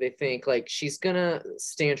girl that they think like she's gonna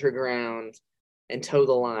stand her ground and toe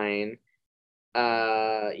the line.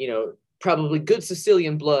 Probably good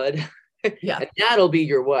Sicilian blood. Yeah. And that'll be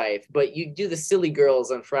your wife. But you do the silly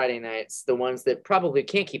girls on Friday nights, the ones that probably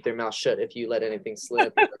can't keep their mouth shut if you let anything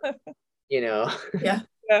slip. Yeah. Yeah,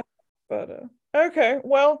 but okay,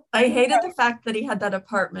 well, I hated the fact that he had that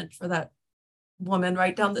apartment for that woman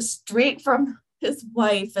right down the street from his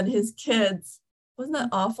wife and his kids. Wasn't that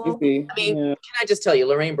awful? I mean, Can I just tell you,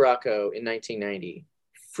 Lorraine Bracco in 1990,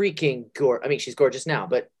 freaking gorgeous. I mean, she's gorgeous now,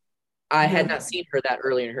 but I had not seen her that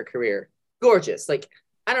early in her career. Gorgeous. Like,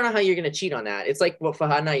 I don't know how you're going to cheat on that. It's like what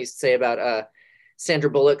Fahad and I used to say about Sandra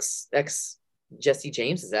Bullock's ex, Jesse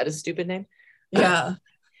James. Is that his stupid name? yeah.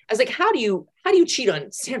 I was like, how do you cheat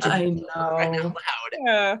on Sandra I Bullock right out know. loud?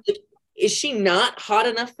 yeah. Like, is she not hot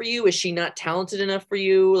enough for you? Is she not talented enough for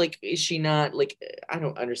you? Like, is she not, like, I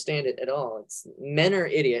don't understand it at all. It's men are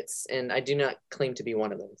idiots, and I do not claim to be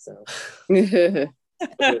one of them. So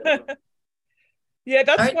Yeah,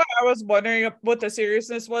 that's Alright. why I was wondering what the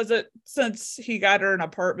seriousness was. It since he got her an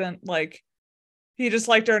apartment, like he just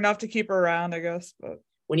liked her enough to keep her around, I guess. But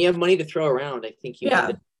when you have money to throw around, I think you Yeah.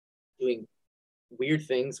 end up doing weird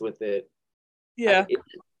things with it. yeah,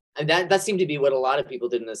 And that seemed to be what a lot of people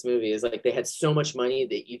did in this movie, is like they had so much money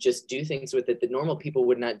that you just do things with it that normal people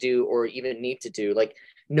would not do or even need to do. Like,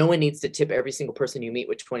 no one needs to tip every single person you meet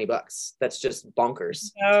with $20. That's just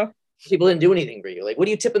bonkers. no. People didn't do anything for you. Like, what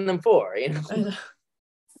are you tipping them for? You know?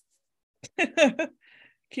 I know.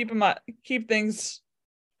 Keep things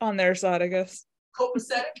on their side, I guess.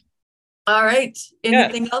 Copacetic. All right.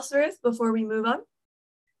 Anything else, Ruth, before we move on?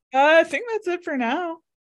 I think that's it for now.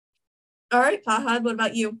 All right, Fahad, what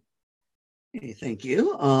about you? Hey, thank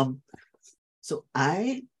you. So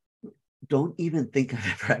I don't even think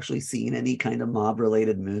I've ever actually seen any kind of mob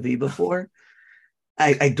related movie before.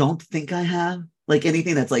 I don't think I have, like,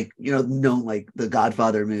 anything that's like, known, like the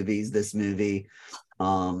Godfather movies, this movie.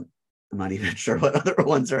 I'm not even sure what other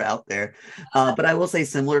ones are out there. But I will say,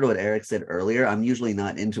 similar to what Eric said earlier, I'm usually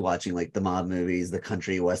not into watching like the mob movies, the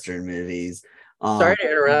country western movies. Sorry to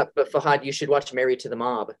interrupt, but Fahad, you should watch Married to the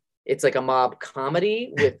Mob. It's like a mob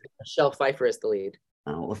comedy with Michelle Pfeiffer as the lead.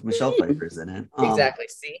 With Michelle Pfeiffer's in it. Exactly.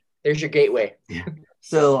 See, there's your gateway. Yeah.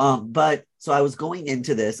 So I was going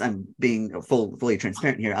into this, I'm being fully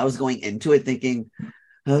transparent here. I was going into it thinking,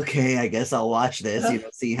 okay, I guess I'll watch this,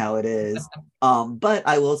 see how it is. But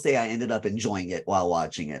I will say I ended up enjoying it while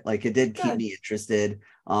watching it. Like, it did keep me interested.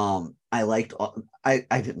 I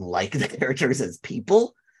didn't like the characters as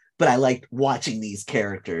people, but I liked watching these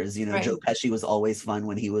characters. Right. Joe Pesci was always fun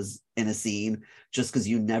when he was in a scene, just because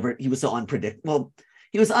he was so unpredictable.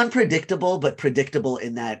 He was unpredictable, but predictable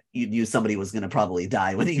in that you knew somebody was going to probably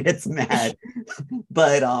die when he gets mad.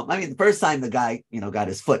 But the first time the guy, got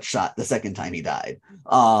his foot shot, the second time he died.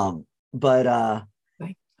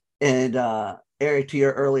 Eric, to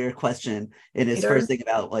your earlier question, in his first thing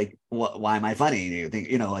about like, why am I funny? You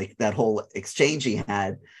think, like that whole exchange he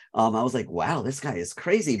had. I was like, wow, this guy is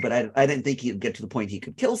crazy. But I didn't think he'd get to the point he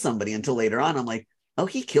could kill somebody until later on. I'm like, oh,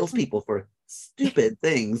 he kills people for stupid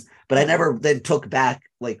things. But I never then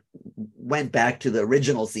went back to the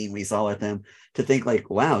original scene we saw with him to think like,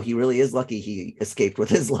 wow, he really is lucky he escaped with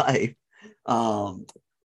his life.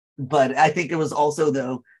 But I think it was also,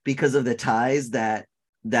 though, because of the ties that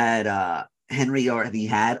Henry already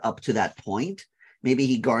had up to that point, maybe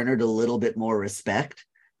he garnered a little bit more respect,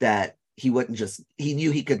 that he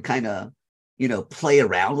knew he could kind of, play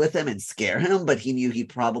around with him and scare him, but he knew he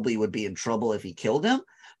probably would be in trouble if he killed him.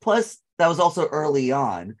 Plus, that was also early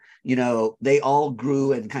on. They all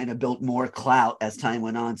grew and kind of built more clout as time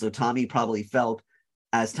went on. So Tommy probably felt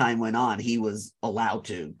as time went on, he was allowed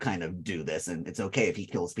to kind of do this. And it's okay if he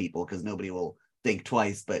kills people because nobody will think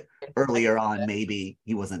twice. But earlier on, maybe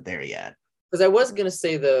he wasn't there yet. Because I was going to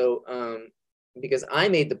say, though, because I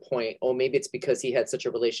made the point, oh, maybe it's because he had such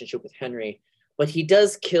a relationship with Henry, but he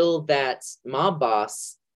does kill that mob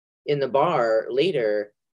boss in the bar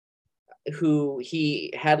later, who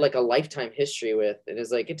he had like a lifetime history with, and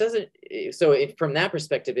is like, it doesn't, so from that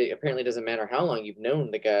perspective, it apparently doesn't matter how long you've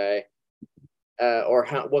known the guy, or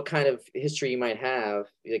what kind of history you might have,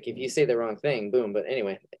 like if you say the wrong thing, boom. But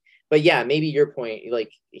anyway, but yeah, maybe your point,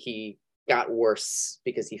 like he got worse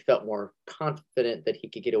because he felt more confident that he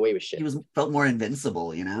could get away with shit. He felt more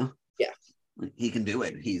invincible, you know? Yeah. Like, he can do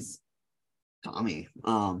it. He's Tommy.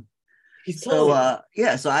 So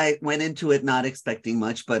I went into it not expecting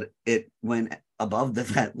much, but it went above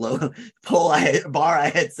that low bar I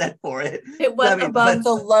had set for it. It went above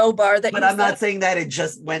the low bar that. But I'm not saying that it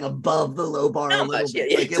just went above the low bar a little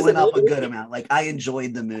bit. Like, it went up a good amount. Like, I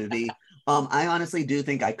enjoyed the movie. I honestly do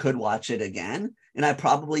think I could watch it again, and I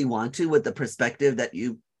probably want to, with the perspective that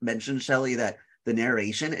you mentioned, Shelley, that the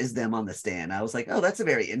narration is them on the stand. I was like, oh, that's a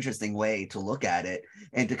very interesting way to look at it,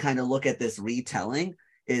 and to kind of look at this retelling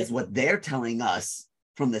is what they're telling us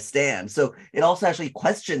from the stand. So it also actually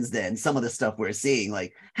questions then some of the stuff we're seeing,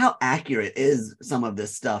 like how accurate is some of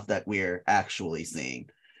this stuff that we're actually seeing,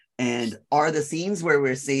 and are the scenes where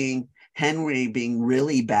we're seeing Henry being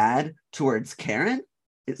really bad towards Karen,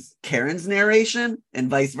 is Karen's narration, and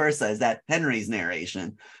vice versa, is that Henry's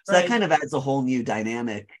narration? So that kind of adds a whole new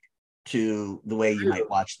dynamic to the way you might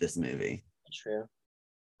watch this movie. True.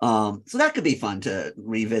 So that could be fun to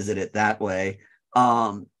revisit it that way.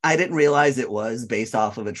 I didn't realize it was based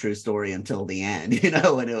off of a true story until the end,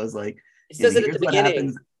 and it was like, it says it at the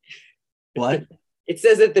beginning. What? It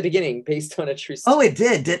says at the beginning, based on a true story. Oh, it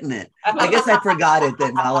did, didn't it? I guess I forgot it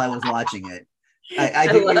then while I was watching it. I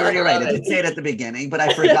did, you're right. It did say it at the beginning, but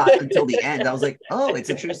I forgot until the end. I was like, oh, it's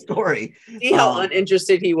a true story. See how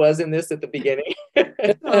uninterested he was in this at the beginning?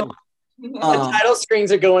 The title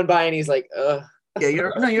screens are going by and he's like, ugh. Yeah, you're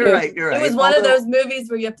right. You're right. It was one of those movies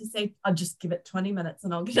where you have to say, I'll just give it 20 minutes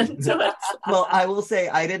and I'll get into it. Well, I will say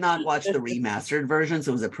I did not watch the remastered version,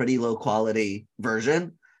 so it was a pretty low quality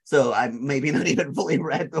version. So I maybe not even fully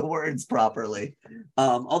read the words properly.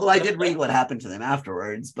 Although I did read what happened to them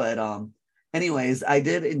afterwards. But anyways, I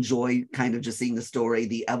did enjoy kind of just seeing the story,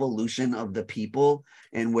 the evolution of the people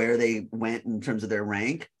and where they went in terms of their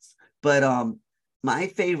rank. But my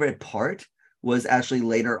favorite part was actually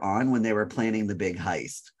later on when they were planning the big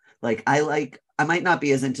heist. Like, I might not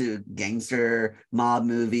be as into gangster mob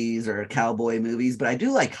movies or cowboy movies, but I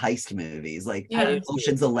do like heist movies, like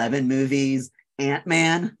Ocean's 11 movies,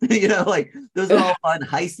 Ant-Man, like those are all fun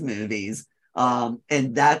heist movies.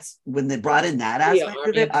 And that's when they brought in that aspect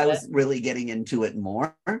of it, I was really getting into it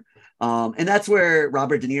more. And that's where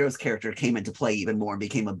Robert De Niro's character came into play even more and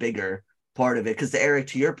became a bigger part of it. Because Eric,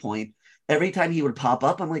 to your point, every time he would pop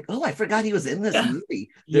up, I'm like, oh, I forgot he was in this movie.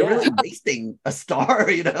 They're really wasting a star,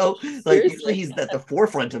 like usually he's at the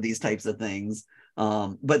forefront of these types of things.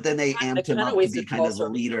 But then they amped him up to be kind of the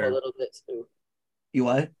leader. A little bit too. You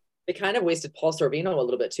what? They kind of wasted Paul Sorvino a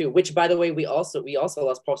little bit too, which, by the way, we also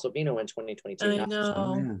lost Paul Sorvino in 2022. I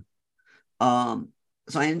know.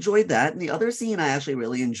 So I enjoyed that. And the other scene I actually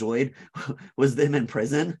really enjoyed was them in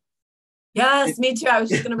prison. Yes, me too. I was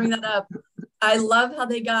just going to bring that up. I love how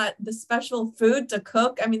they got the special food to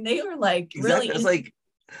cook. I mean, they were like really. It's like,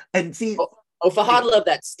 and see. Fahad loved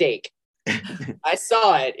that steak. I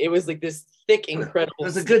saw it. It was like this thick, incredible. It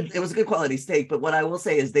was a good quality steak. But what I will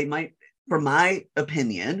say is they might, for my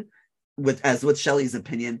opinion, with Shelley's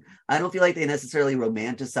opinion, I don't feel like they necessarily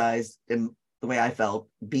romanticized in the way I felt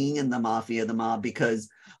being in the mafia, the mob, because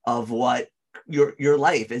of what your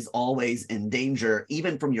life is always in danger,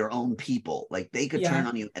 even from your own people. Like, they could turn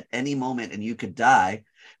on you at any moment and you could die.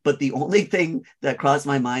 But the only thing that crossed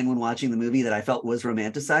my mind when watching the movie that I felt was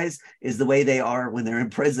romanticized is the way they are when they're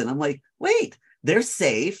in prison. I'm like, wait, they're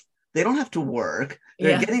safe. They don't have to work.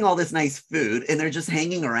 They're getting all this nice food and they're just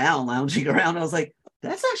hanging around, lounging around. I was like,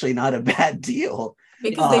 that's actually not a bad deal.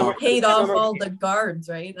 Because they paid off all the guards,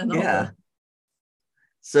 right? And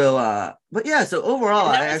So, but yeah, so overall,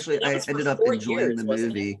 I ended up enjoying the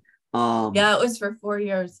movie. Yeah, it was for 4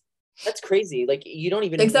 years. That's crazy. Like, you don't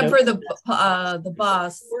even except for the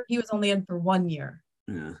boss, he was only in for 1 year.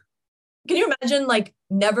 Yeah. Can you imagine like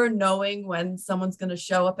never knowing when someone's going to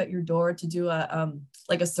show up at your door to do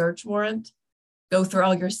a search warrant, go through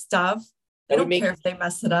all your stuff? They don't care if they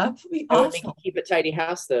mess it up. It'd be awesome. Would make you keep a tidy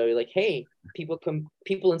house though. You're like, hey,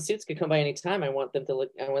 people in suits could come by anytime. I want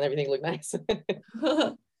everything to look nice.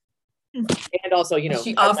 And also,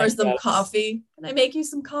 she offers them coffee. Can I make you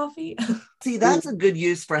some coffee? See, that's a good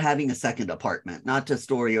use for having a second apartment, not to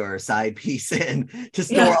store your side piece in, to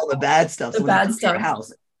store all the bad stuff. The bad stuff. Your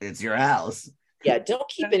house. It's your house. Yeah, don't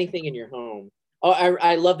keep anything in your home. Oh,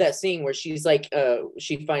 I love that scene where she's like,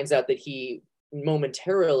 she finds out that he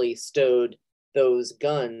momentarily stowed those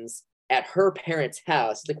guns at her parents'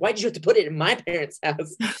 house. Like, why did you have to put it in my parents'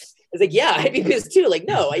 house? It's like, yeah, I'd be pissed too. Like,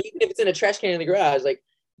 no, even if it's in a trash can in the garage, like,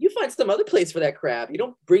 you find some other place for that crap. You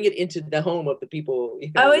don't bring it into the home of the people.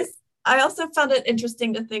 You know? I also found it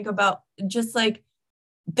interesting to think about, just like,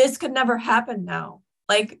 this could never happen now.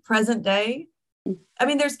 Like, present day. I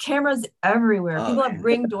mean, there's cameras everywhere. Oh, People yeah. have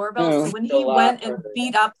Ring doorbells. So when he went and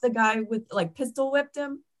beat up the guy with, like, pistol whipped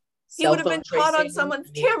him, he would have been caught on someone's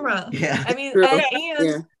camera. Yeah. I mean,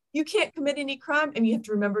 and you can't commit any crime, and you have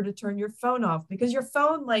to remember to turn your phone off, because your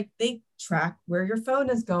phone, like, they track where your phone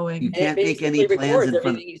is going. You can't make any plans in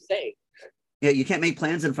front of you say. Yeah, you can't make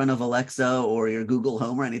plans in front of Alexa or your Google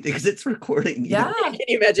Home or anything because it's recording you. Yeah. Can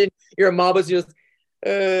you imagine you're a mob, just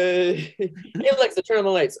hey Alexa, turn on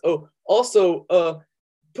the lights. Oh, also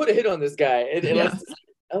put a hit on this guy. And Alexa's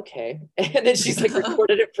like, okay. And then she's like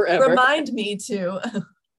recorded it forever. Remind me to.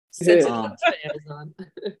 Sends it on to Amazon.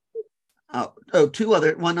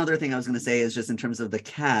 One other thing I was going to say is just in terms of the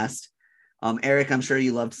cast. Eric, I'm sure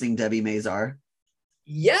you loved seeing Debbie Mazar.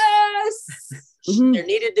 Yes. There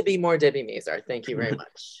needed to be more Debbie Mazar. Thank you very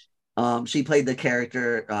much. She played the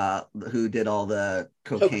character who did all the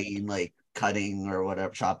cocaine, like cutting or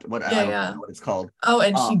whatever, I don't know what it's called. Oh,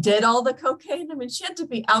 and she did all the cocaine. I mean, she had to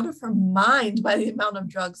be out of her mind by the amount of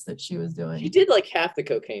drugs that she was doing. She did like half the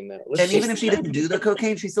cocaine though. And even if she didn't do the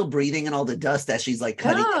cocaine, she's still breathing in all the dust as she's like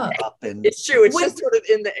cutting it up. And it's true. It's just sort of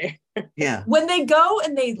in the air. Yeah. When they go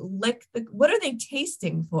and they lick what are they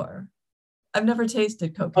tasting for? I've never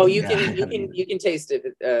tasted cocaine. Oh, you can taste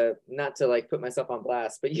it. Not to like put myself on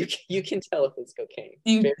blast, but you can tell if it's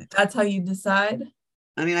cocaine. That's how you decide.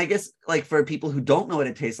 I mean, I guess like for people who don't know what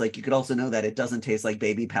it tastes like, you could also know that it doesn't taste like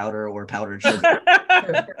baby powder or powdered sugar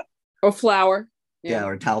or flour. Yeah,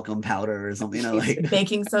 or talcum powder or something. You know, like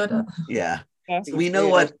baking soda. Yeah, so we know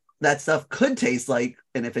what that stuff could taste like,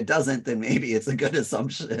 and if it doesn't, then maybe it's a good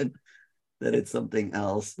assumption that it's something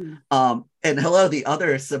else. And hello, the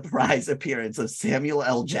other surprise appearance of Samuel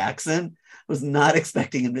L. Jackson. Was not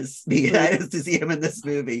expecting him to see him in this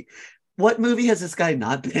movie. What movie has this guy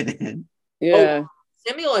not been in? Yeah. Oh,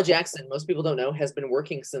 Samuel L. Jackson, most people don't know, has been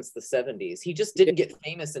working since the 70s. He just didn't get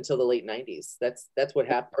famous until the late 90s. That's what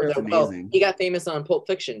happened. He got famous on Pulp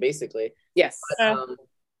Fiction, basically. Yes.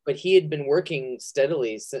 But he had been working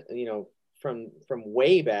steadily, you know, from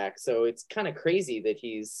way back. So it's kind of crazy that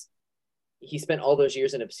he spent all those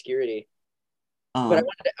years in obscurity. But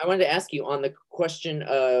I wanted to ask you on the question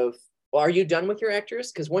of, well, are you done with your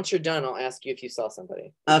actors? Because once you're done, I'll ask you if you saw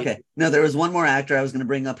somebody. Okay. No, there was one more actor I was going to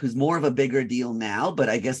bring up who's more of a bigger deal now, but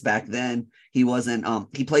I guess back then he wasn't.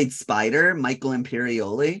 He played Spider, Michael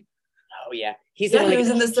Imperioli. Oh, yeah. He was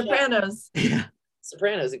in The Sopranos. Yeah.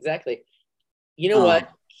 Sopranos, exactly. You know what?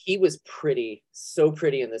 He was so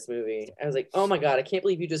pretty in this movie. I was like, oh my God, I can't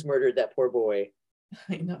believe you just murdered that poor boy.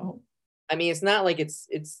 I know. I mean, it's not like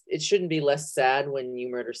it shouldn't be less sad when you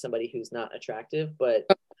murder somebody who's not attractive, but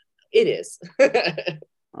it is.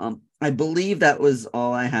 I believe that was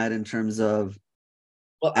all I had in terms of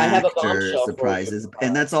I have a bombshell surprises,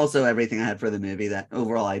 and that's also everything I had for the movie. That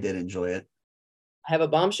overall, I did enjoy it. I have a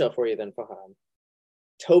bombshell for you then, Faham.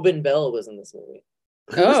 Tobin Bell was in this movie.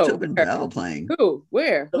 Who's Tobin Bell playing? Who?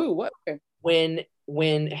 Where? Who? What? Where?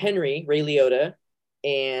 When Henry, Ray Liotta,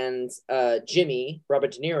 and Jimmy,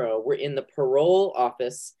 Robert De Niro, were in the parole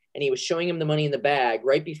office, and he was showing him the money in the bag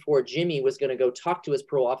right before Jimmy was going to go talk to his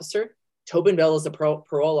parole officer. Tobin Bell is the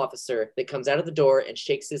parole officer that comes out of the door and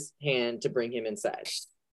shakes his hand to bring him inside.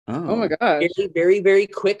 Oh my God. Very, very, very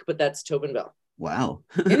quick, but that's Tobin Bell. Wow.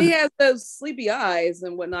 And he has those sleepy eyes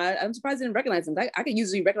and whatnot. I'm surprised I didn't recognize him. I can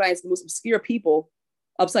usually recognize the most obscure people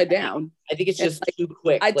upside down. I think it's just too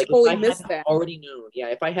quick. I totally missed that. Already known. Yeah,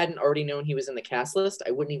 if I hadn't already known he was in the cast list,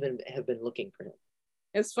 I wouldn't even have been looking for him.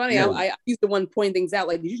 It's funny. Yeah. I used to one pointing things out.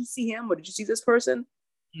 Like, did you see him or did you see this person?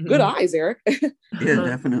 Mm-hmm. Good eyes, Eric. Yeah,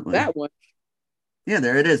 definitely. That one. Yeah,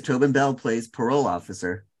 there it is. Tobin Bell plays parole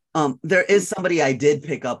officer. There is somebody I did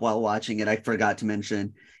pick up while watching it. I forgot to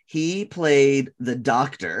mention. He played the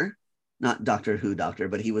doctor, not Doctor Who doctor,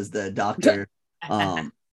 but he was the doctor.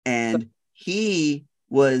 And he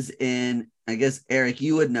was in, I guess, Eric,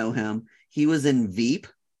 you would know him. He was in Veep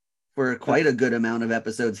for quite a good amount of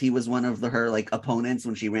episodes. He was one of her like opponents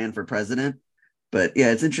when she ran for president. But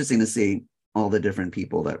yeah, it's interesting to see all the different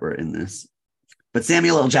people that were in this. But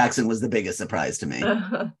Samuel L. Jackson was the biggest surprise to me.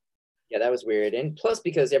 Yeah, that was weird. And plus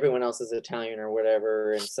because everyone else is Italian or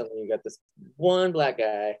whatever, and suddenly you got this one black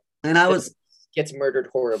guy. And gets murdered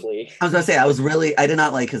horribly. I was gonna say, I did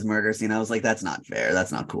not like his murder scene. I was like, that's not fair.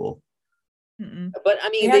 That's not cool. Mm-mm. But I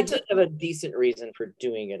mean, They they had did have a decent reason for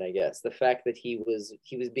doing it, I guess. The fact that he was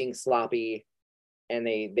being sloppy, and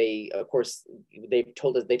they of course they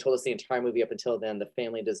told us the entire movie up until then the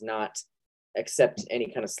family does not accept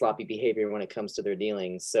any kind of sloppy behavior when it comes to their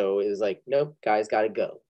dealings. So it was like, nope, guys got to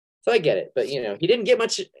go. So I get it, but you know, he didn't get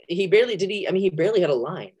much. He barely did. He barely had a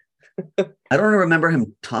line. I don't remember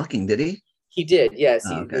him talking, did he? He did, yes.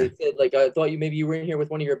 Oh, He okay. they said like, I thought maybe you were in here with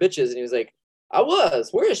one of your bitches, and he was like, I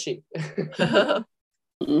was. Where is she?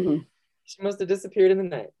 Mhm. She must have disappeared in the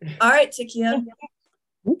night. All right, Takia.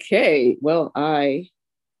 Okay, well, I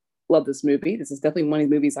love this movie. This is definitely one of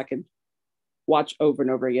the movies I could watch over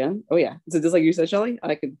and over again. Oh yeah, so just like you said, Shelley,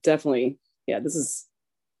 I could definitely, yeah, this is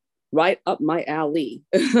right up my alley.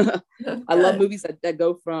 I love movies that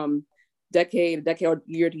go from decade to decade or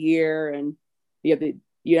year to year, and you have the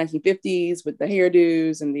 1950s with the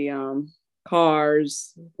hairdos and the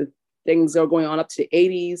cars, the things that are going on up to the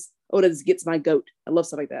 80s. Oh, that just gets my goat. I love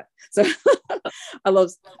stuff like that. So I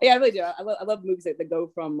really do. I love movies that go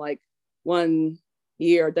from like one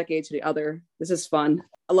year or decade to the other. This is fun.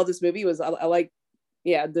 I love this movie. I like,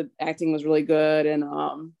 yeah, the acting was really good, and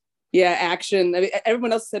yeah, action. I mean,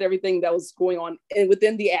 everyone else said everything that was going on and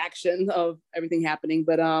within the action of everything happening.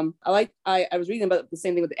 But I was reading about the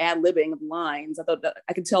same thing with the ad-libbing of lines. I thought that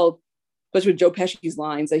I could tell, especially with Joe Pesci's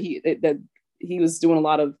lines, that he was doing a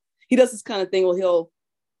lot of. He does this kind of thing where he'll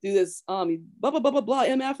do this blah blah blah blah blah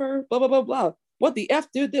mf'er blah blah blah blah. What the f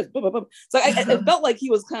did this blah blah blah. So it felt like he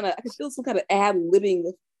was kind of. I could feel some kind of ad-libbing.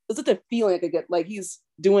 There's such a feeling I could get, like he's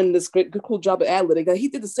doing this great, cool job of ad-libbing. He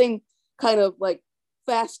did the same kind of like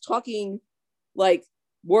fast talking like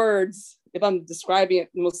words, if I'm describing it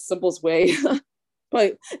in the most simplest way.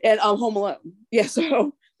 But and Home Alone. Yeah,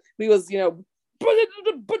 so he was, you know, you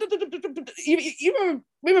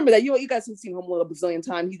remember that. You guys have seen Home Alone a bazillion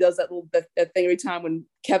times. He does that that thing every time when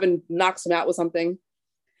Kevin knocks him out with something.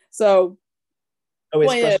 So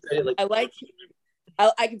I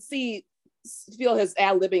can feel his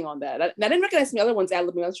ad-libbing on that. I didn't recognize the other ones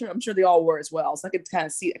ad-libbing. I'm sure they all were as well. So I could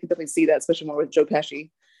definitely see that, especially more with Joe Pesci.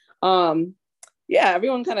 Yeah,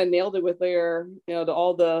 everyone kind of nailed it with their, you know,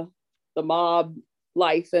 all the mob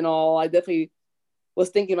life and all. I definitely was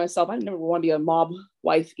thinking to myself, I never want to be a mob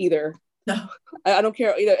wife either. No, I don't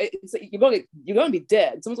care. You know, you're going to be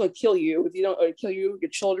dead. Someone's going to kill you if you don't, or kill you, your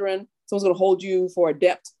children. Someone's going to hold you for a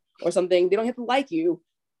debt or something. They don't have to like you.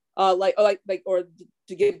 Or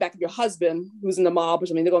to get back to your husband who's in the mob or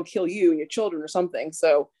something, they're going to kill you and your children or something.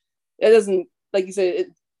 So it doesn't, like you said,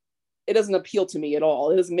 it doesn't appeal to me at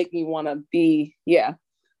all. It doesn't make me want to be,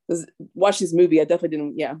 watch this movie. I definitely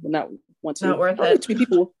would not want to. Not worth it.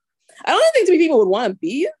 I don't think too many people would want to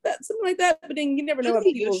be that, something like that, but then you never know. Do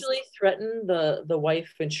they usually threaten the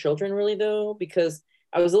wife and children, really, though? Because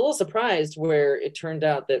I was a little surprised where it turned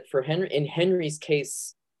out that in Henry's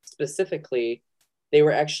case specifically, they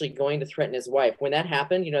were actually going to threaten his wife. When that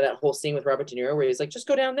happened, you know, that whole scene with Robert De Niro where he's like, just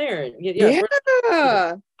go down there. And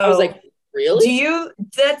I was like, really?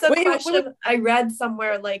 That's a question I read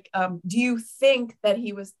somewhere. Like, do you think that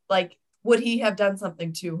he was like, would he have done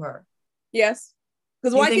something to her? Yes.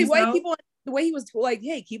 Because why people, the way he was like,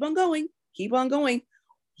 hey, keep on going.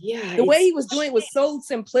 Yeah. The way he was doing it was so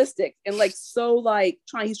simplistic and like, so like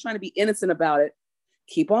he's trying to be innocent about it.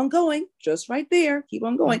 Keep on going, just right there. Keep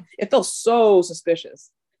on going. It felt so suspicious.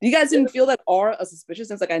 You guys didn't feel that aura of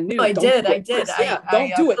suspiciousness? Like I knew. No, I did. Don't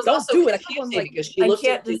do it. Don't do it. I keep on like, because she looked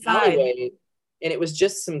at the alleyway, and it was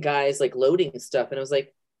just some guys like loading stuff, and I was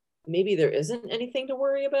like, maybe there isn't anything to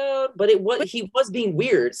worry about. But he was being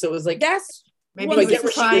weird, so it was like that's maybe he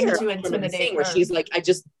was trying to intimidate her. Where she's like, I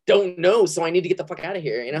just don't know, so I need to get the fuck out of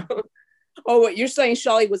here, you know. Oh, what you're saying,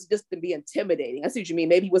 Shelley, was just to be intimidating. I see what you mean.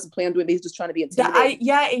 Maybe he wasn't planning to do it. He's just trying to be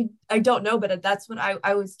intimidating. I don't know, but that's what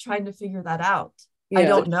I was trying to figure that out. Yeah, I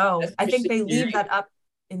don't know. I think they leave that up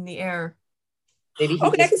in the air. Maybe I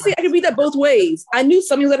can read that both ways. I knew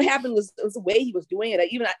something that happened was the way he was doing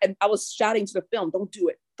it. I was shouting to the film, "Don't do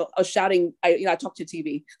it!" I was shouting. I talk to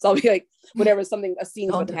TV, so I'll be like, whenever a scene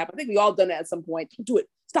is about to happen. I think we all done that at some point. Don't do it.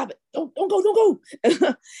 Stop it. Don't go.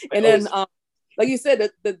 And then, like you said,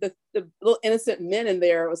 the little innocent men in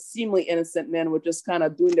there, or seemingly innocent men, were just kind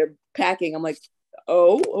of doing their packing. I'm like,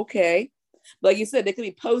 oh, okay. Like you said, they could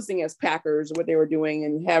be posing as packers or what they were doing,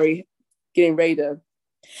 and Harry getting ready to.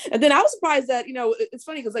 And then I was surprised that, you know, it's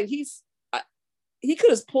funny because like he could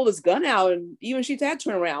have pulled his gun out and even she had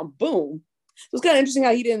turned around, boom. So it's kind of interesting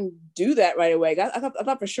how he didn't do that right away. I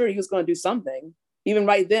thought for sure he was going to do something, even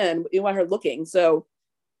right then, even by her looking. So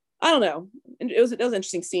I don't know. It was an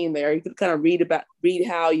interesting scene there. You could kind of read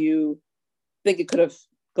how you think it could have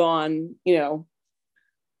gone, you know,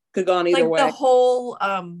 could have gone either way. Like the whole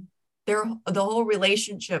the whole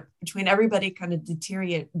relationship between everybody kind of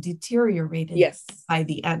deteriorated Yes. by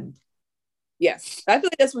the end. Yes. I feel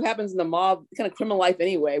like that's what happens in the mob kind of criminal life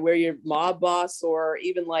anyway, where your mob boss or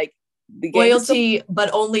even like the loyalty,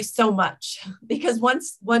 but only so much, because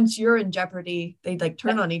once you're in jeopardy, they like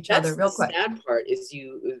turn on each other real quick. The sad part is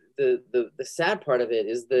the sad part of it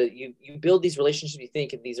is you build these relationships, you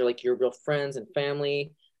think, and these are like your real friends and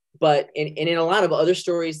family, but in a lot of other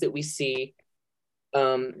stories that we see,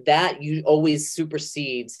 that you always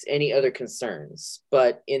supersedes any other concerns.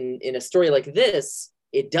 But in a story like this,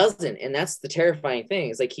 it doesn't, and that's the terrifying thing.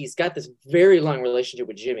 Is like he's got this very long relationship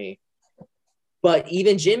with Jimmy, but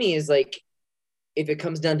even Jimmy is like, if it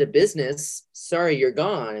comes down to business, sorry, you're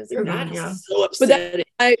gone. It's like, that is so upsetting.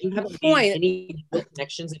 You haven't made any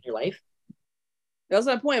connections in your life. That's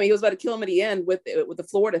my point. I mean, he was about to kill him at the end with the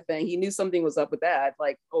Florida thing. He knew something was up with that.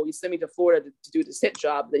 Like, oh, you sent me to Florida to do this hit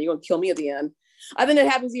job, then you're gonna kill me at the end. I think that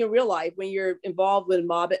happens in real life when you're involved with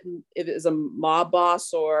mob, if it's a mob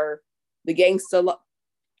boss or the gangster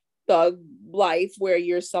thug life where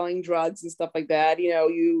you're selling drugs and stuff like that. You know,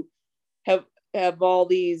 you have all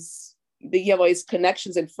these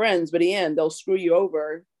connections and friends, but in the end they'll screw you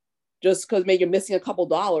over just because maybe you're missing a couple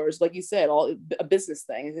dollars, like you said, all a business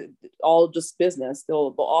thing, all just business.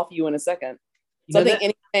 They'll off you in a second. So I think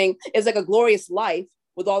anything is like a glorious life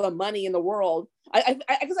with all the money in the world. I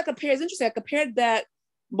guess I compare, it's interesting, I compared that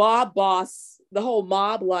mob boss, the whole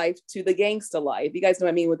mob life, to the gangster life. You guys know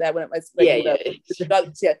what I mean with that? When it's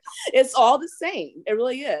all the same. It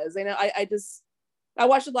really is. You know, I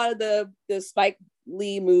watched a lot of the Spike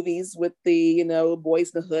Lee movies with the, you know,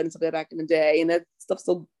 Boys in the Hood and stuff like that back in the day, and that stuff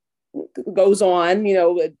still goes on,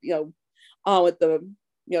 with the,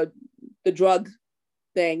 the drug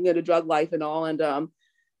thing, the drug life and all, and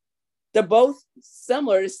they're both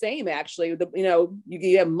similar, the same actually.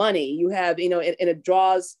 You have money, you have, and it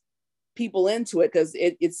draws people into it because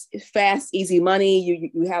it's fast, easy money.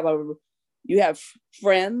 You have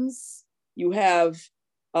friends, you have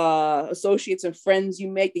associates and friends you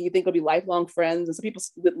make that you think will be lifelong friends, and some people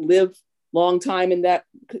that live long time in that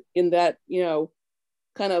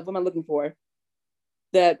kind of, what am I looking for,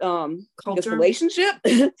 that relationship.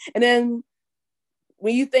 And then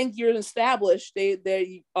when you think you're established,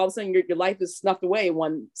 they all of a sudden your life is snuffed away in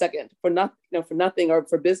 1 second for nothing, or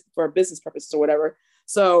for business purposes or whatever.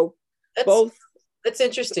 So that's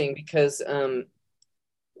interesting because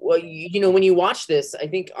when you watch this,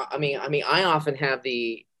 I often have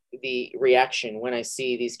the reaction when I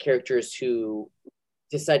see these characters who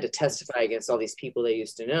decide to testify against all these people they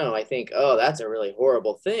used to know. I think, oh, that's a really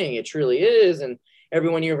horrible thing. It truly is. And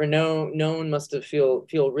everyone you ever known must have feel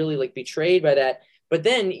really like betrayed by that. But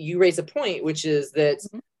then you raise a point, which is that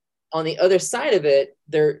on the other side of it,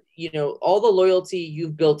 all the loyalty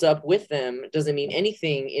you've built up with them doesn't mean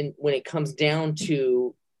anything when it comes down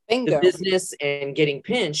to the business and getting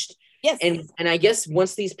pinched. Yes. And I guess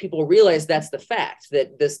once these people realize that's the fact,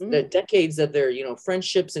 that the decades of their,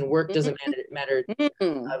 friendships and work doesn't matter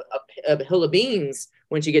a hill of beans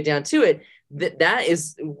once you get down to it, that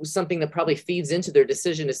is something that probably feeds into their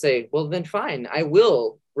decision to say, well, then fine, I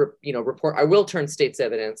will, report, I will turn state's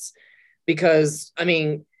evidence, because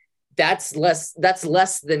that's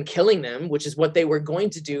less than killing them, which is what they were going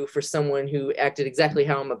to do for someone who acted exactly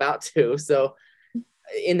how I'm about to. So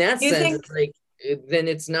in that sense, it's like, then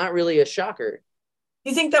it's not really a shocker. Do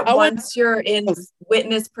you think that once you're in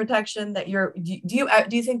witness protection, that do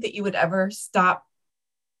you think that you would ever stop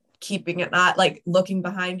keeping it, not like looking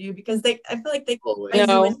behind you? Because I feel like they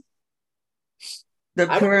the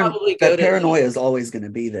paranoia is always going to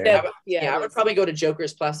be there. I would probably go to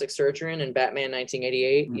Joker's plastic surgeon and Batman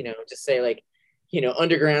 1988. Just say like,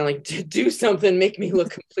 underground, like do something, make me look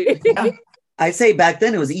completely. I say back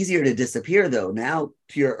then it was easier to disappear, though. Now,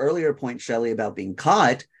 to your earlier point, Shelley, about being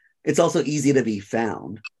caught, it's also easy to be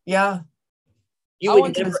found. Yeah. You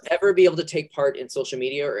would never ever be able to take part in social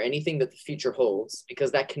media or anything that the future holds,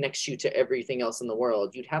 because that connects you to everything else in the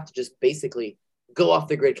world. You'd have to just basically go off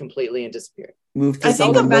the grid completely and disappear. Move to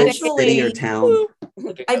some remote city or town.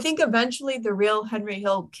 I think eventually the real Henry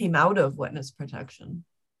Hill came out of witness protection.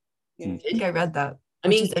 I think I read that.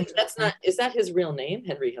 Is that his real name,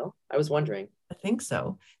 Henry Hill? I was wondering. I think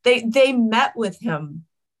so. They met with him,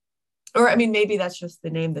 or maybe that's just the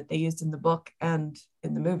name that they used in the book and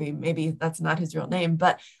in the movie. Maybe that's not his real name,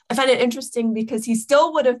 but I find it interesting because he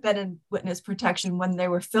still would have been in witness protection when they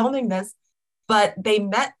were filming this, but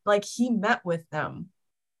he met with them.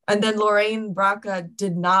 And then Lorraine Bracca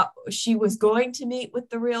she was going to meet with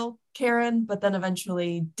the real Karen, but then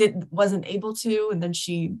eventually wasn't able to. And then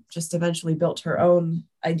she just eventually built her own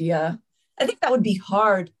idea. I think that would be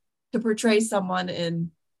hard to portray someone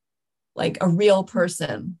in like a real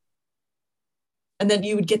person. And then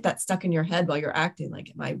you would get that stuck in your head while you're acting.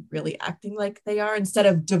 Like, am I really acting like they are? Instead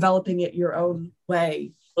of developing it your own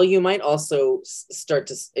way. Well, you might also start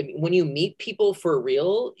to, when you meet people for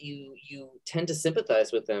real, you tend to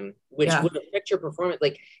sympathize with them, which would affect your performance.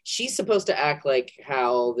 Like, she's supposed to act like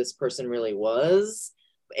how this person really was,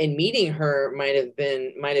 and meeting her might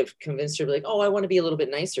have convinced her, like, oh, I want to be a little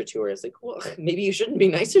bit nicer to her. It's like, well, maybe you shouldn't be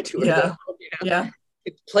nicer to her. Yeah. Though, Yeah.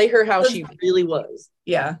 Play her how she really was.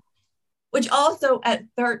 Yeah. Which also at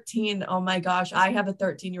 13, oh my gosh, I have a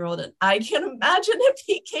 13-year-old, and I can imagine if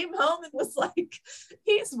he came home and was like,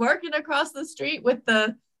 he's working across the street with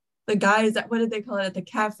the guys at, what did they call it, at the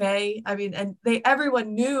cafe? I mean, and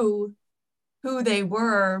everyone knew who they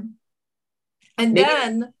were. And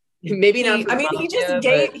then maybe not.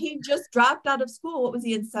 He just dropped out of school. What was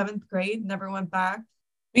he, in 7th grade? Never went back.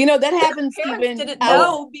 You know, that happens even. Didn't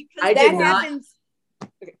know, because happens.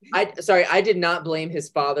 I did not blame his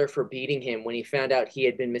father for beating him when he found out he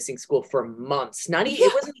had been missing school for months.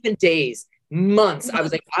 It wasn't even days, months. I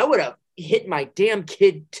was like, I would have hit my damn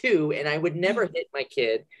kid too, and I would never hit my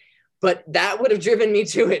kid. But that would have driven me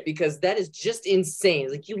to it, because that is just insane.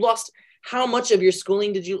 Like, you lost, how much of your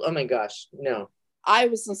schooling did you? Oh my gosh, no. I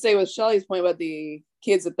was gonna say with Shelley's point about the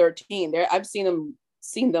kids at 13. I've seen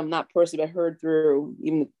them not personally, but heard through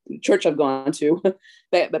even the church I've gone to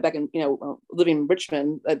back in, living in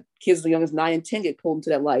Richmond, that kids as young as 9 and 10 get pulled into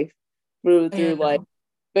that life through like,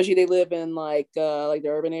 especially they live in like the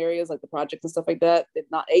urban areas, like the projects and stuff like that. They're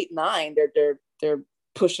not 8, 9. They're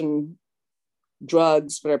pushing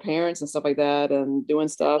drugs for their parents and stuff like that, and doing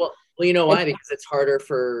stuff. Well, you know why? Because it's harder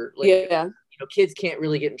for kids can't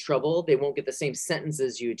really get in trouble. They won't get the same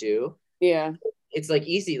sentences you do. Yeah. It's like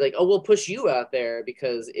easy, like, oh, we'll push you out there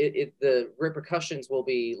because the repercussions will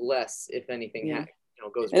be less if anything goes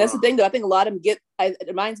wrong. And that's the thing, though. I think a lot of them it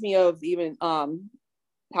reminds me of even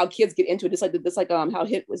how kids get into it. Just like how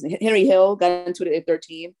Henry Hill got into it at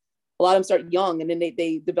 13. A lot of them start young, and then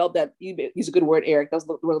they develop that. Use a good word, Eric. That's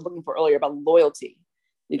what we were looking for earlier, about loyalty.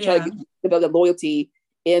 They try to develop that loyalty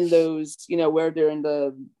in those, where they're in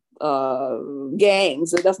the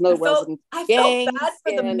gangs. That's another word. I felt bad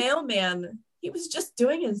for the mailman. He was just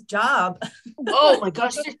doing his job. Oh my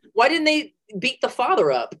gosh! Why didn't they beat the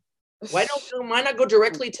father up? Why not go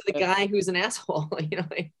directly to the guy who's an asshole? But I don't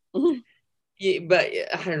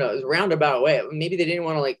know. It was a roundabout way. Maybe they didn't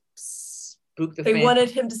want to spook the. They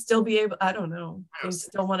wanted him to still be able. I don't know. They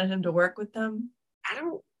still wanted him to work with them.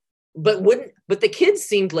 But the kids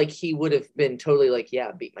seemed like he would have been totally like,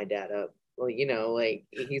 yeah, beat my dad up. Well, he's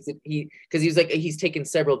taken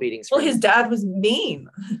several beatings. Well, his dad was mean.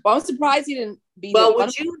 Well, I'm surprised he didn't beat him. Well,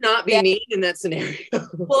 would you not be mean in that scenario?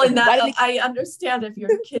 Well, in that, I understand if your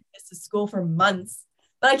kid misses school for months,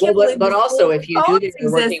 but I can't believe. But also, if you do that,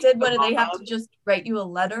 existed, when they have to just write you a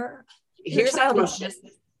letter. Here's a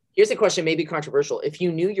question, maybe controversial. If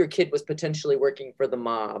you knew your kid was potentially working for the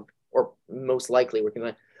mob, or most likely working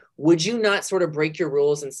for, would you not sort of break your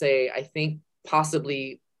rules and say, I think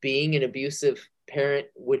possibly being an abusive parent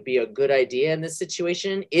would be a good idea in this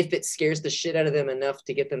situation if it scares the shit out of them enough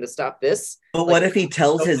to get them to stop this? But what if he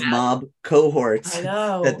tells his mob cohorts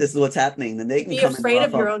that this is what's happening? Then they can come afraid and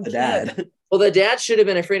of your own the dad. Well, the dad should have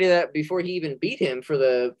been afraid of that before he even beat him for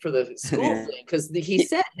the school thing, because he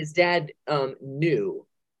said his dad knew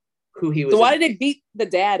who he was. So why did they beat the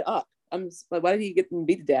dad up? Why did he get them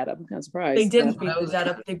beat the dad up? I'm kind of surprised. They didn't beat the dad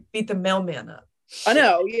up. They beat the mailman up. I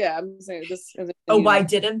know. Yeah, I'm saying this. Why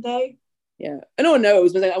didn't they? Yeah, no one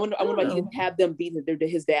knows. But I wonder why he didn't have them beat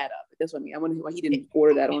his dad up. That's what I mean. I wonder why he didn't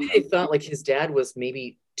order that on. They thought like his dad was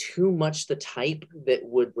maybe too much the type that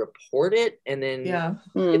would report it and then get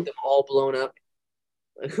them all blown up.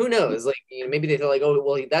 Who knows? Like, maybe they thought like, oh,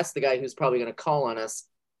 well, that's the guy who's probably going to call on us,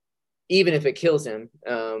 even if it kills him.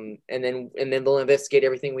 And then they'll investigate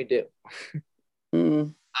everything we do.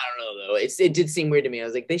 I don't know though. It did seem weird to me. I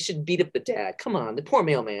was like, they should beat up the dad. Come on, the poor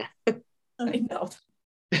mailman. I know.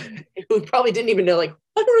 Who probably didn't even know. Like,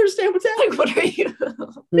 I don't understand what's happening. What are you?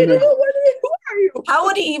 They don't know who are you? How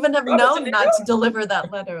would he even have known not to deliver that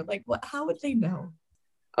letter? Like, what? How would they know?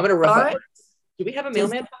 I'm gonna rough up. Do we have a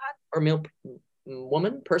mailman or mail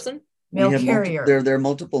woman person? Mail carrier. There are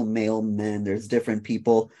multiple mailmen. There's different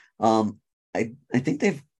people. I think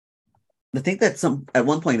that at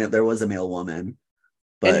one point there was a mail woman.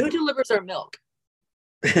 But... And who delivers our milk?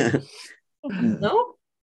 No?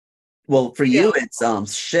 Well, for you,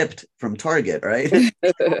 it's shipped from Target, right?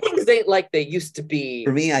 Things ain't like they used to be.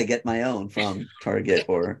 For me, I get my own from Target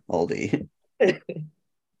or Aldi.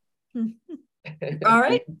 All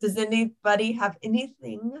right. Does anybody have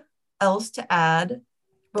anything else to add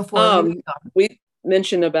before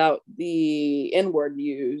mention about the N word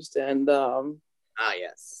used, and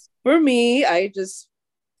Yes. for me, I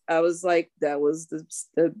was like, that was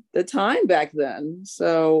the time back then.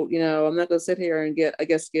 So, I'm not gonna sit here and get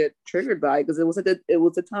triggered by it, because it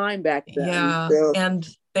was a time back then. Yeah, so and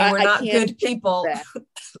they were not good people.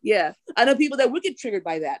 Yeah, I know people that would get triggered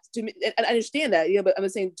by that. To me, and I understand that. But I'm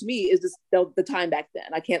saying, to me, is just the time back then.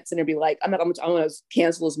 I can't sit there and be like, I'm going to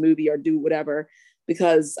cancel this movie or do whatever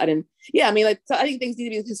because I didn't. Yeah, I mean, like, so I think things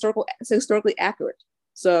need to be historically accurate.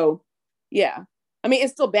 So, yeah. I mean,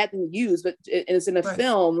 it's still a bad thing to use, but it's in a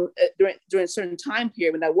film during a certain time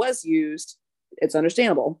period when that was used. It's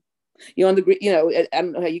understandable. I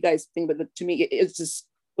don't know how you guys think, but to me, it just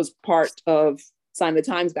was part of sign of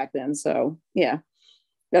the times back then. So yeah,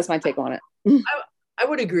 that's my take on it. I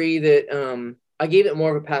would agree that I gave it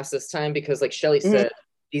more of a pass this time because, like Shelley said,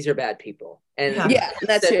 these are bad people, and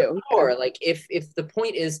that too. Before, like if the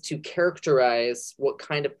point is to characterize what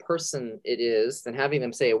kind of person it is, then having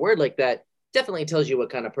them say a word like that definitely tells you what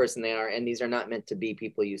kind of person they are, and these are not meant to be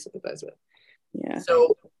people you sympathize with. Yeah.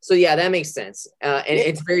 So yeah, that makes sense. And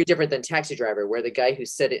it's very different than Taxi Driver, where the guy who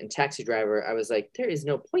said it in Taxi Driver, I was like, there is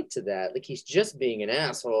no point to that. Like, he's just being an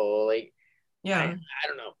asshole. Like, I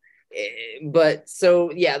don't know. But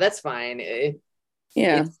so yeah, that's fine.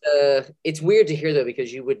 It's weird to hear though,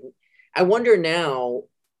 because I wonder now,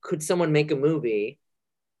 could someone make a movie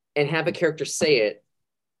and have a character say it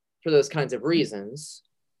for those kinds of reasons?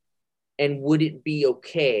 And would it be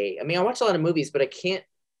okay? I mean, I watch a lot of movies, but I can't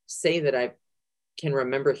say that I can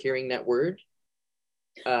remember hearing that word.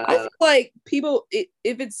 I feel like people, if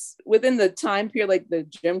it's within the time period, like the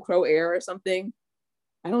Jim Crow era or something,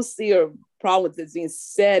 I don't see a problem with it being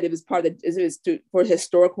said if it's for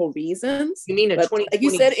historical reasons. You mean a 20, like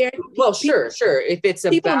you said, Eric? Well, sure. If it's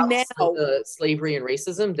about now, slavery and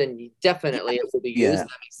racism, then definitely it will be used.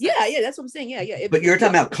 Yeah, that's what I'm saying. Yeah. But you're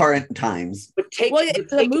talking about current times. But take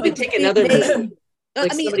another movie,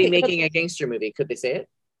 like somebody making a gangster movie. Could they say it?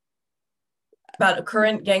 About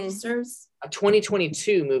current gangsters? A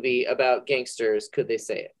 2022 movie about gangsters, could they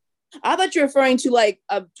say it? I thought you're referring to like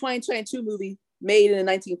a 2022 movie made in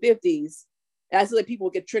the 1950s. I feel like people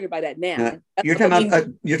get triggered by that now. You're talking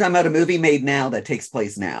about a movie made now that takes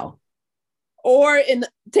place now, or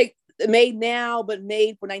made now but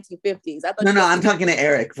made for 1950s. No, I'm talking to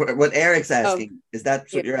Eric. For what Eric's asking is that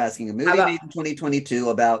what you're asking? A movie made in 2022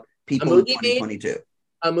 about people in 2022.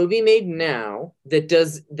 A movie made now that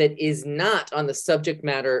is not on the subject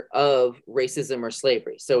matter of racism or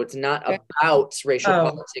slavery. So it's not about racial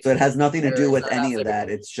politics. So it has nothing to do with any of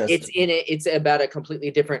that. It's just it's about a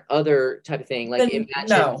completely different other type of thing. Like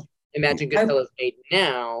imagine Goodfellas made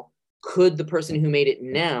now. Could the person who made it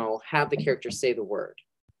now have the character say the word?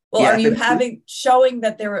 Well, are you showing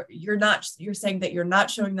that you're saying that you're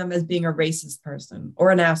not showing them as being a racist person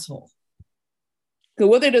or an asshole? Because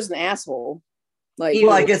what they're just an asshole. Like,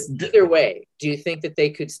 I guess either way, do you think that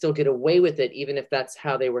they could still get away with it, even if that's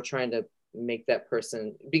how they were trying to make that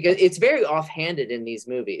person? Because it's very offhanded in these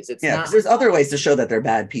movies. It's not. There's other ways to show that they're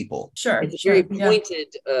bad people. Sure, it's very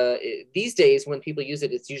pointed. These days, when people use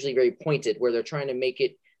it, it's usually very pointed, where they're trying to make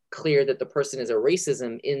it clear that the person is a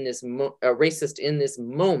racist in this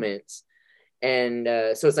moment, and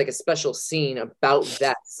so it's like a special scene about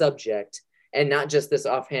that subject. And not just this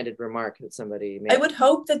offhanded remark that somebody made. I would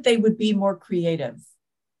hope that they would be more creative.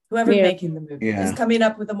 Whoever's making the movie is coming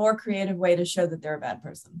up with a more creative way to show that they're a bad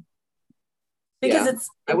person. Because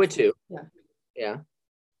I would too. Yeah.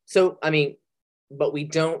 So, I mean, but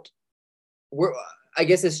I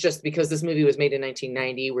guess it's just because this movie was made in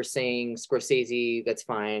 1990, we're saying Scorsese, that's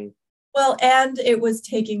fine. Well, and it was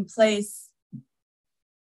taking place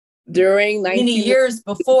during many years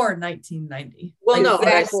before 1990. Well, no, but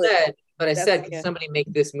I said, could somebody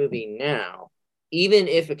make this movie now? Even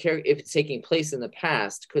if it's taking place in the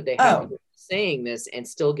past, could they have people saying this and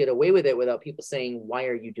still get away with it without people saying, why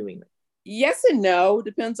are you doing that? Yes and no.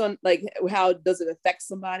 Depends on like how does it affect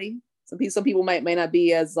somebody. Some people might not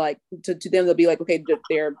be as like to them they'll be like, okay,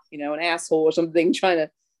 they're an asshole or something, trying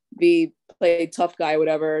to play tough guy or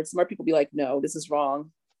whatever. Smart people be like, no, this is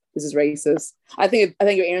wrong. This is racist. I think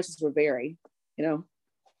your answers were very,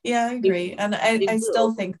 Yeah, I agree. And I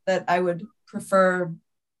still think that I would prefer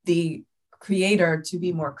the creator to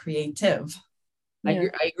be more creative. I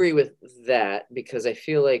agree with that, because I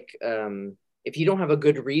feel like if you don't have a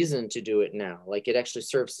good reason to do it now, like it actually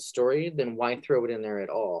serves the story, then why throw it in there at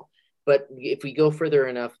all? But if we go further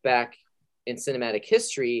enough back in cinematic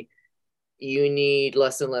history, you need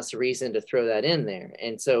less and less reason to throw that in there.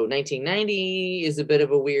 And so 1990 is a bit of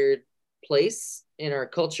a weird place in our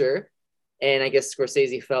culture. And I guess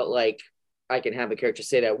Scorsese felt like, I can have a character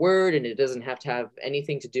say that word, and it doesn't have to have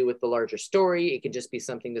anything to do with the larger story. It can just be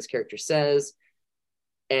something this character says,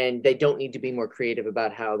 and they don't need to be more creative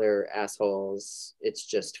about how they're assholes. It's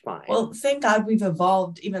just fine. Well, thank God we've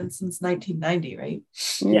evolved even since 1990, right?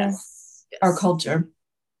 Yes. Our culture.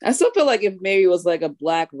 I still feel like if maybe it was like a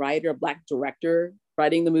Black writer, a Black director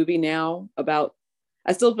writing the movie now about,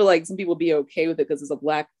 I still feel like some people would be okay with it because it's a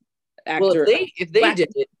Black actor. Well, if they did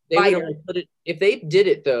it, they would writer. only put it. If they did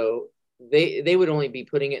it though, they would only be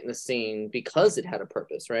putting it in the scene because it had a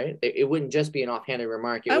purpose, right? It wouldn't just be an offhanded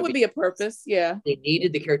remark. That would be a purpose, yeah. They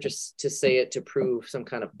needed the characters to say it to prove some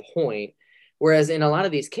kind of point. Whereas in a lot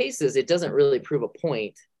of these cases, it doesn't really prove a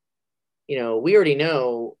point. You know, we already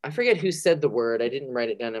know. I forget who said the word. I didn't write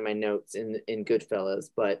it down in my notes in Goodfellas,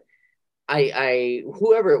 but I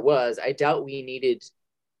whoever it was, I doubt we needed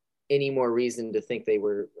any more reason to think they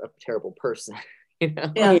were a terrible person. You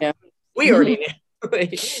know? Yeah. We already knew.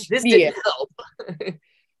 This didn't help.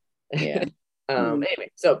 Yeah.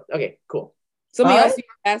 Anyway, so okay, cool. Somebody else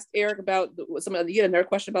asked Eric about you had another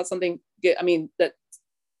question about something. That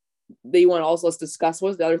you want to also let's discuss. What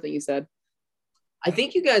was the other thing you said? I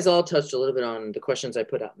think you guys all touched a little bit on the questions I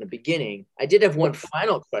put out in the beginning. I did have one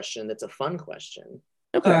final question that's a fun question.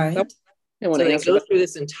 Okay. All right. So they go through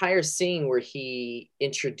this entire scene where he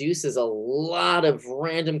introduces a lot of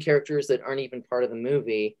random characters that aren't even part of the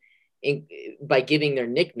movie by giving their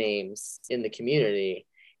nicknames in the community.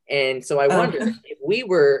 And so I wondered if we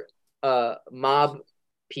were mob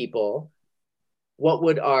people, what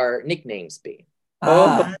would our nicknames be?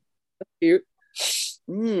 Oh, cute.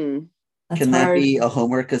 Can that be a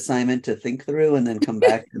homework assignment to think through and then come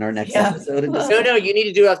back in our next episode? And No, you need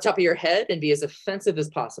to do it off the top of your head and be as offensive as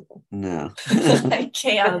possible. No. I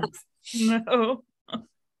can't. No.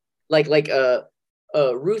 Like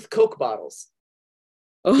Ruth Coke bottles.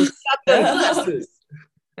 Oh. Stop them glasses.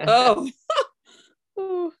 Oh.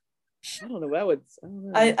 I don't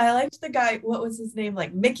know. I liked the guy, what was his name?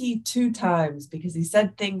 Like Mickey 2 times because he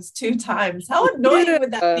said things 2 times. How annoying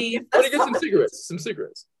would that be? I want to get some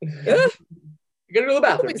cigarettes. Yeah. You gotta go to the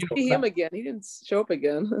bathroom. See him again. He didn't show up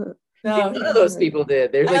again. No, none of those people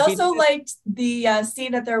did. I also liked the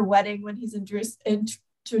scene at their wedding when he's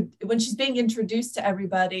when she's being introduced to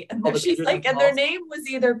everybody, and she's like, and their name was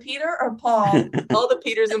either Peter or Paul. All the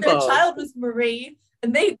Peters and their Pauls. child was Marie,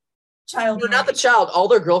 and No, not the child. All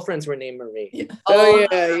their girlfriends were named Marie. Yeah.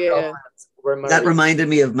 Yeah. That reminded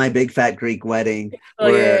me of My Big Fat Greek Wedding,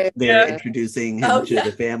 where they're introducing him to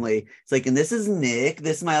the family. It's like, and this is Nick.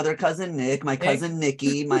 This is my other cousin Nick. My cousin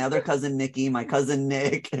Nikki. My other cousin Nikki. My cousin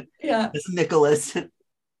Nick. Yeah. This is Nicholas.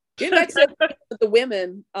 Getting back to the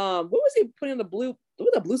women, what was he putting on the blue? What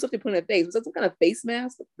was the blue stuff they put on their face? Was that some kind of face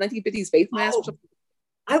mask? 1950s face mask? Or something?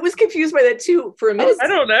 I was confused by that too for a minute. I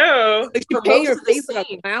don't know. Like she painted her face like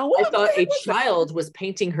a clown? I thought a child was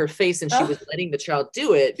painting her face and she was letting the child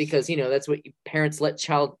do it because, you know, that's what parents let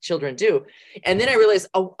children do. And then I realized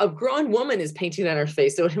a grown woman is painting on her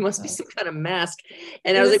face, so it must be some kind of mask.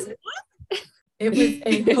 And I was like, what? It was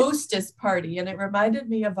a hostess party, and it reminded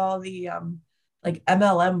me of all the like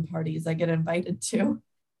MLM parties I get invited to.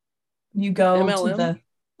 You go MLM? to the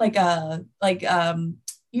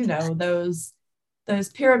you know, those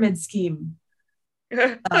pyramid scheme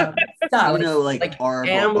stuff. I know, like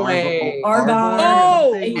Amway. Arbonne.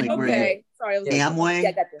 Oh, Like, okay. Sorry. Amway? Yeah,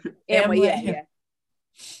 I got you. Amway, yeah.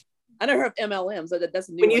 I never heard of MLM, so that's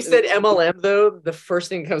new. When you said MLM, though, the first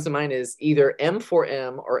thing that comes to mind is either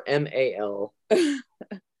M4M or MAL,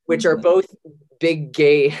 which are both big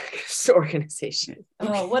gay organizations.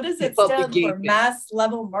 Oh, what does it Well, stand the for? gay- Mass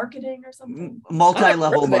level marketing or something?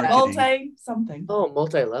 Multi-level marketing. Multi something. Oh,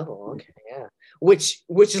 multi-level. Okay, yeah. Which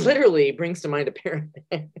literally brings to mind a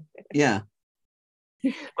pyramid. Yeah.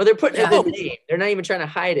 Well, they're putting it in the name. They're not even trying to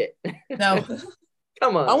hide it. No.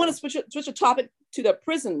 Come on. I want to switch a topic to the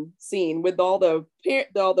prison scene with all the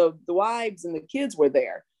wives and the kids were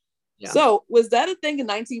there. Yeah. So was that a thing in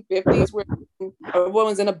 1950s where everyone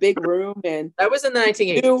was in a big room and That was in the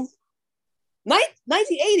 1980s.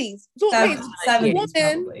 1980s? So wait, 70s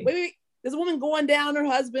woman, probably. wait, there's a woman going down her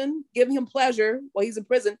husband, giving him pleasure while he's in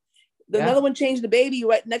prison. Yeah. Another one changed the baby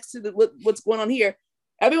right next to what's going on here.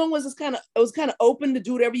 Everyone was just kind of open to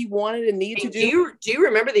do whatever you wanted and needed to do. Do you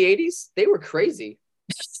remember the 80s? They were crazy.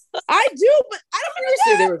 I do, but I don't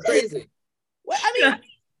Seriously, understand. they were crazy. Well, I mean,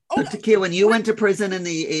 So, Takia, when you went to prison in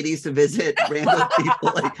the 80s to visit random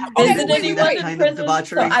people, like, Okay, Isn't wait, anyone that in kind of prison?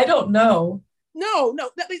 debauchery? So I don't know. no,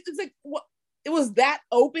 it's like what it was that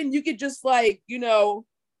open. You could just like,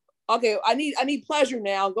 okay, I need pleasure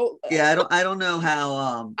now. Go. Yeah, I don't know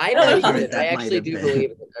how. I believe accurate it. that I might actually have do been.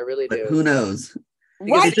 believe it. I really But do. who knows?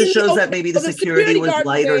 Because It just shows that maybe the But the security was guards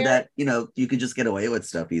lighter, there. that, you could just get away with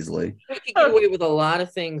stuff easily. We could get away with a lot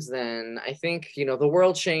of things then. I think, the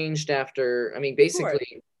world changed after,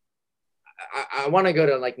 basically, I want to go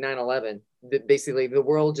to like 9/11. Basically, the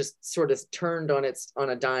world just sort of turned on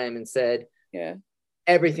a dime and said, Yeah.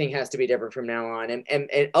 everything has to be different from now on.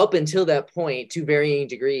 And up until that point, to varying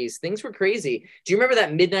degrees, things were crazy. Do you remember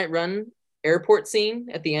that Midnight Run airport scene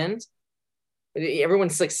at the end?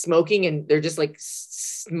 Everyone's like smoking and they're just like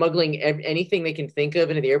smuggling anything they can think of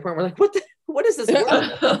into the airport. And we're like, what is this world?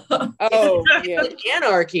 Oh, yeah. Like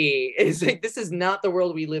anarchy. It's like, this is not the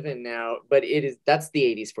world we live in now, but that's the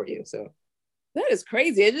 80s for you. So That is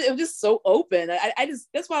crazy. It was just so open. I just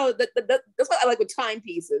that's why I like with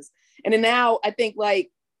timepieces. And then now I think, like,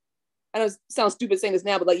 I know it sounds stupid saying this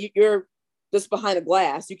now, but like you're just behind a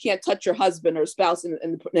glass. You can't touch your husband or spouse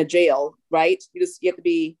in a jail, right? You have to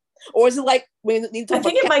be. Or is it like when you I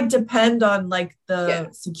think it might depend on like the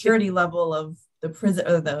security level of the prison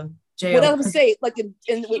or the jail. What I would say, like, he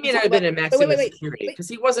may not have been in maximum security because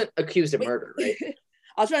he wasn't accused of murder, right?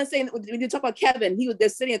 I was trying to say, when you talk about Kevin, they're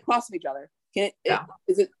sitting across from each other.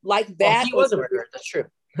 Is it like that? Well, he was a murderer. That's true.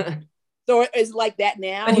 So is it like that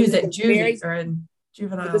now? But he was at juvie or in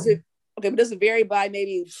juvenile. But does it vary by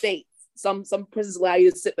maybe states? Some prisons allow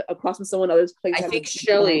you to sit across from someone. Others places. I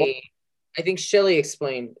think Shelley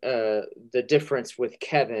explained the difference with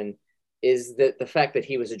Kevin is that the fact that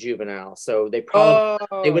he was a juvenile. So they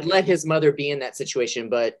would let his mother be in that situation,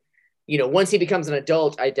 but once he becomes an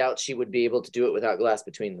adult, I doubt she would be able to do it without glass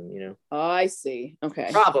between them. Oh, I see. Okay.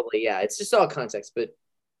 Probably, yeah. It's just all context, but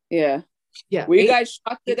yeah. Were you guys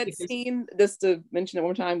shocked at that scene? Just to mention it one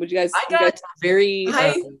more time, would you guys? I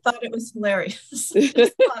thought it was hilarious.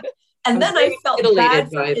 And then I felt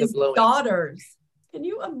bad for his daughters. Can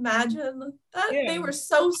you imagine that? Yeah. They were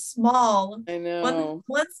so small. I know.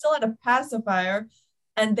 One still had a pacifier,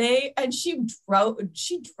 and she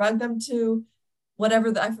drugged them to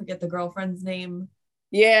whatever I forget the girlfriend's name.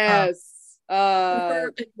 Yes.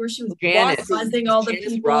 Where she was buzzing all the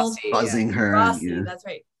people. Buzzing her. Rossi, yeah. That's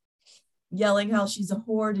right. Yelling how she's a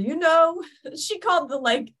whore. Do you know? She called the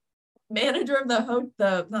manager of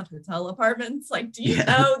the not hotel apartments. Like, do you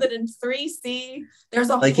know that in 3C there's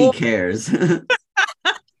a he cares.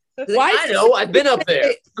 Why? I know. I've been up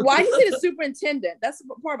there. Why did you say the superintendent? That's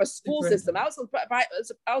part of a school system. I was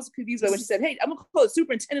confused when she said, "Hey, I'm gonna call the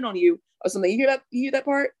superintendent on you" or something. You hear that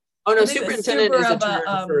part? Oh no, superintendent is a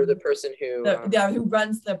term for the person who who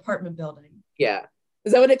runs the apartment building. Yeah.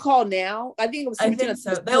 Is that what they call now? I think it was. I think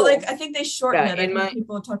so. I think they shortened it.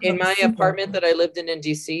 In my apartment that I lived in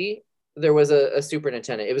DC, there was a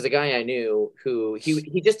superintendent. It was a guy I knew who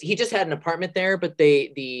he just had an apartment there, but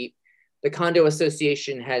the condo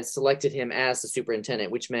association had selected him as the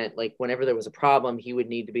superintendent, which meant like whenever there was a problem, he would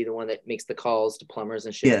need to be the one that makes the calls to plumbers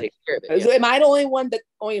and shit to take care of it. So am I the only one that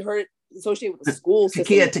only heard associated with the school system?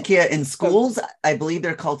 Takia, in schools, I believe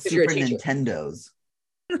they're called Super Nintendos.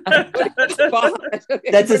 It's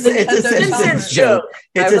a Simpsons joke.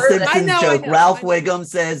 It's a Simpsons joke. Ralph Wiggum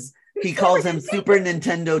says he calls him Super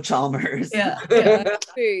Nintendo Chalmers. Yeah.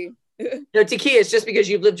 No, Takia, it's just because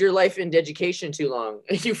you've lived your life in education too long.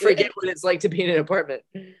 You forget what it's like to be in an apartment.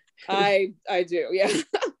 I do, yeah.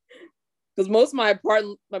 Because most of my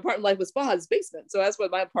apartment life was Fahd's basement, so that's what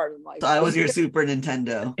my apartment life. So I was your Super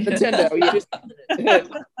Nintendo. Yeah.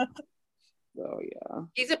 So yeah,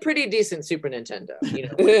 he's a pretty decent Super Nintendo.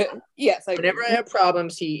 Yes. Whenever I have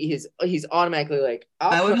problems, he's automatically like.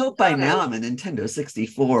 I would hope by now I'm a Nintendo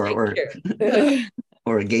 64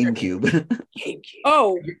 or a GameCube.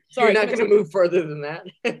 Oh, sorry. You're not going to move further than that.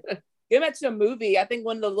 Getting back to the movie, I think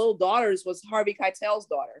one of the little daughters was Harvey Keitel's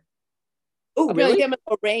daughter. Oh, really? Him and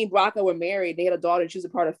Lorraine Bracco were married. They had a daughter, and she was a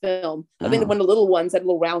part of film. I think one of the little ones had a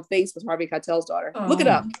little round face was Harvey Keitel's daughter. Oh. Look it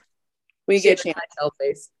up when you get a chance. Keitel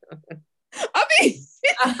face. I mean,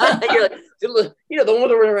 you're like, the one with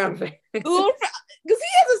the round face. Because he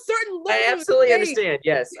has a certain look. I absolutely understand.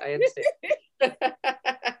 Yes, I understand.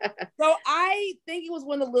 So I think it was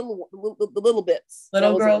one of the little bits.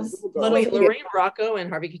 Little girls. Wait, Lorraine Bracco and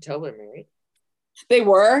Harvey Keitel were married? They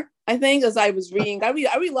were, I think, as I was reading. I read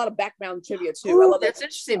a lot of background trivia too. Ooh, that's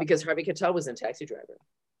interesting because Harvey Keitel was in Taxi Driver.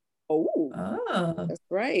 Oh, that's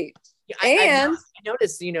right. Yeah, I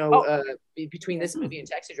noticed, between this movie and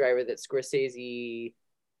Taxi Driver that Scorsese,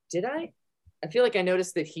 I feel like I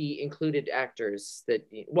noticed that he included actors that,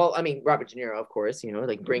 Robert De Niro, of course,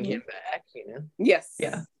 bring him back, Yes.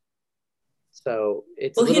 Yeah. So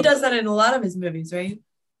it's. Well, he does that in a lot of his movies, right?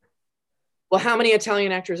 Well, how many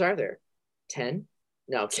Italian actors are there? 10?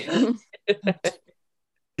 No.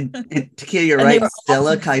 Takia, you're right.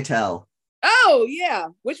 Stella Keitel. Oh, yeah.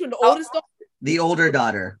 Which one? The oldest daughter? The older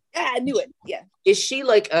daughter. I knew it. Yeah, Is she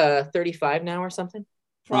like 35 now or something?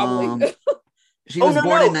 probably. She Oh, was no,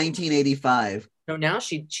 born no. in 1985. No, now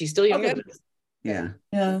she's still younger Okay. than us. Yeah.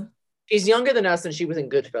 Yeah. She's younger than us and she was in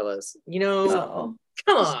Goodfellas. You know, Oh.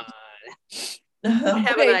 come on. Why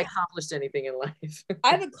haven't Okay. I accomplished anything in life? I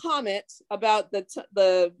have a comment about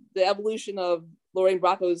the evolution of Lorraine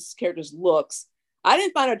Bracco's character's looks. I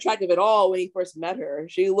didn't find her attractive at all when he first met her.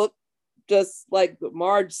 She looked just like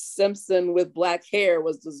Marge Simpson with black hair.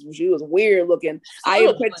 She was weird looking.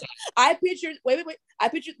 I pictured I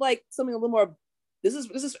pictured like something a little more. This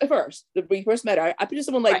is at first when we first met her. I pictured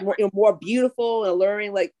someone like more, more beautiful and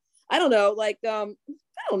alluring. Like I don't know, like I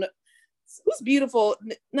don't know. Who's beautiful?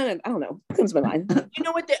 No, I don't know. Comes to my mind. You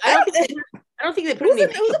know what? I don't think they put any It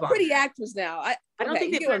was makeup a on pretty her. actress now. I don't okay,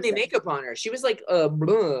 think they you put get any what I'm saying. makeup on her. She was like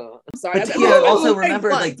blah. I'm sorry. But I'm yeah, also very remember,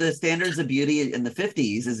 blunt. like the standards of beauty in the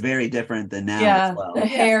 50s is very different than now Yeah, as well. the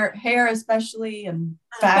hair especially, and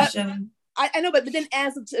fashion. I know, but then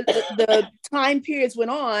as the time periods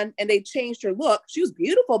went on and they changed her look, she was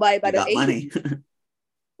beautiful by They the got 80s. money.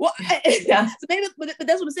 Well, Yeah. so maybe, but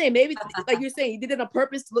that's what I'm saying. Maybe, like you're saying, you did it on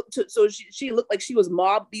purpose to look so she looked like she was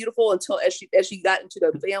mob beautiful until as she got into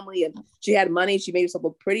the family and she had money, she made herself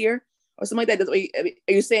look prettier or something like that. That's what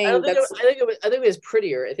are you saying? I think it was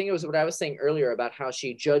prettier. I think it was what I was saying earlier about how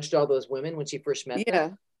she judged all those women when she first met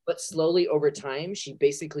them. But slowly over time, she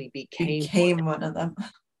basically became one of them.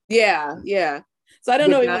 Yeah. So I don't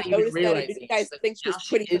know if Without you even noticed that. realizing If you guys it. think she Now was she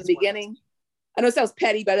pretty from is the one of beginning. I know it sounds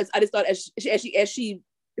petty, but I just thought as she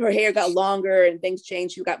her hair got longer and things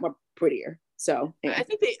changed, she got more prettier. So anyway.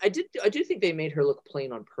 I do think they made her look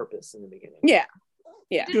plain on purpose in the beginning. Yeah.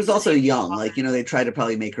 She was also young. Like, they tried to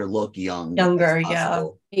probably make her look Younger, Yeah.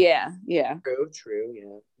 True, yeah.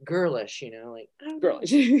 Girlish, like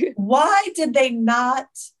Girlish. Why did they not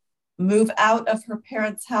move out of her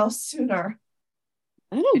parents' house sooner?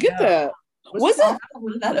 I don't get that.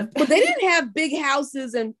 But they didn't have big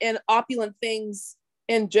houses and opulent things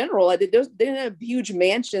in general. Like they didn't have huge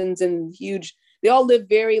mansions and huge. They all lived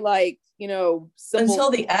very simple.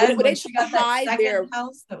 Until the end, when they she got that second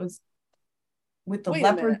house that was with the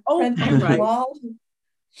leopard print on the wall.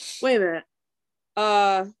 Wait a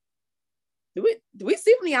minute. Do we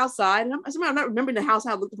see from the outside? I'm not remembering the house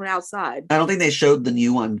how it looked from the outside. I don't think they showed the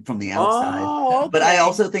new one from the outside. Oh, okay. But I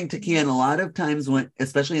also think, Takian, a lot of times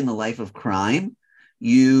especially in the life of crime,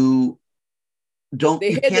 you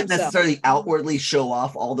can't necessarily outwardly show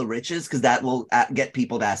off all the riches because that will get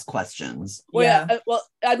people to ask questions. Well,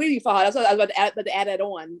 I agree with you, Fahad. That's what I was about to add that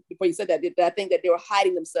on before you said that. I think that they were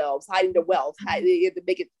hiding themselves, hiding their wealth. They had to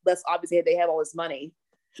make it less obvious they have all this money.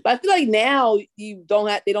 But I feel like now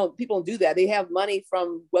people don't do that. They have money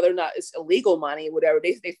from whether or not it's illegal money or whatever.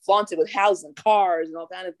 They flaunt it with houses and cars and all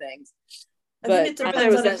kind of things. I think it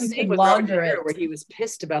depends on if you can launder it. Where he was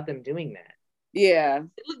pissed about them doing that. Yeah.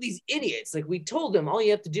 Look, these idiots. Like, we told them all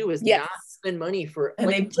you have to do is not spend money for. And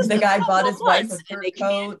the guy bought his wife a fur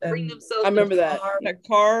coat. I remember that. A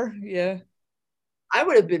car, yeah. I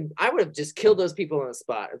would have just killed those people on the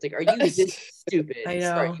spot. I was like, are you this stupid? I know.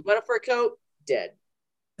 Sorry, you bought a fur coat? Dead.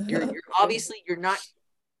 You're obviously you're not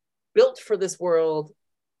built for this world.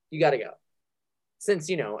 You got to go. Since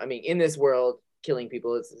in this world, killing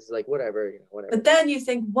people is like whatever. But then you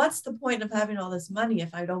think, what's the point of having all this money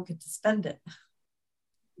if I don't get to spend it?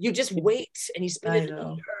 You just wait and you spend it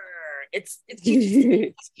later. It's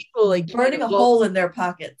people like burning a hole in their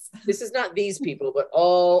pockets. This is not these people, but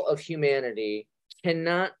all of humanity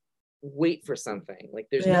cannot wait for something. Like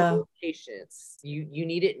there's no patience. You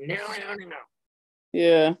need it now.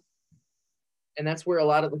 Yeah. And that's where a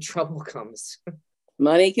lot of the trouble comes.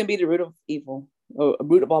 Money can be the root of evil, or a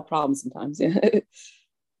root of all problems sometimes. Yeah.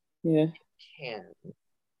 Yeah. It can.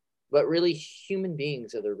 But really, human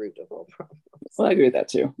beings are the root of all problems. Well, I agree with that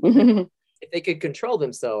too. If they could control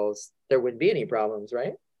themselves, there wouldn't be any problems,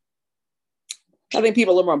 right? I think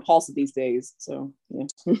people are more impulsive these days. So, yeah.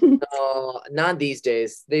 No, not these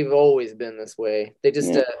days. They've always been this way. They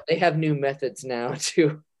just they have new methods now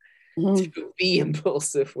to be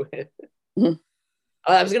impulsive with.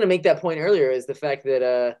 I was going to make that point earlier, is the fact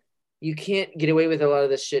that you can't get away with a lot of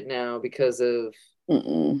this shit now because of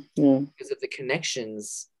the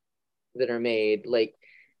connections that are made. Like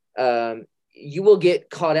you will get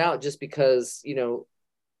caught out just because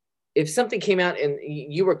if something came out and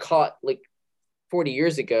you were caught like 40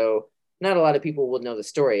 years ago, not a lot of people will know the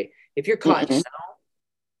story. If you're caught now,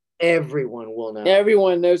 everyone will know.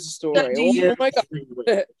 Everyone knows the story. Oh my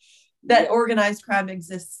God. That organized crime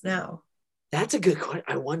exists now. That's a good question.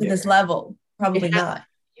 I wonder. To this level, probably not.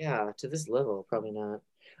 Yeah, to this level, probably not.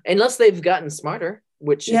 Unless they've gotten smarter,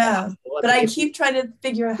 which yeah. but I keep trying to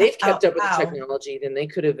figure out they've kept up with how. the technology, then they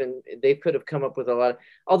could have come up with a lot.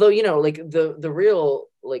 Although, like the real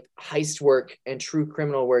like heist work and true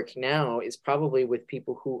criminal work now is probably with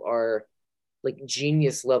people who are like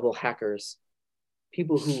genius level hackers,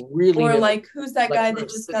 people who really Or know, like, who's that guy that like,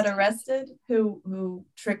 just got arrested who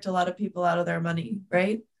tricked a lot of people out of their money,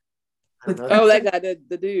 right? I don't know. Oh, that guy,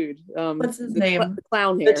 the dude. What's his the name? The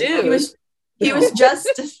clown The hair. dude. He was just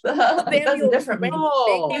that's a Samuel different movie.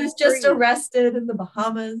 Oh, He was just Freed. arrested in the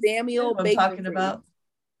Bahamas. Samuel You know who I'm Bateman talking Freed. about.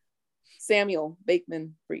 Samuel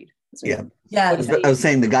Bateman Freed. That's Yeah. his name. Yeah. I was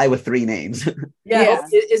saying the guy with 3 names. Yeah. Oh,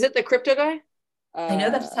 is it the crypto guy? I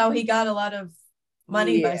know that's how he got a lot of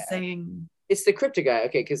money by yeah. saying. It's the crypto guy.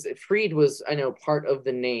 Okay, because Freed was, I know, part of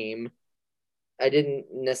the name. I didn't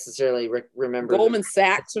necessarily remember. Goldman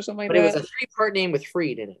Sachs or something like but it was that. a 3-part name with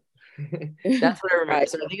Freed in it. That's what I remember. Right.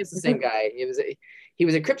 So I think it's the same guy. He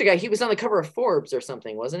was a crypto guy. He was on the cover of Forbes or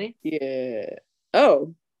something, wasn't he? Yeah.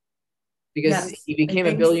 Oh. Because Yes, he I became a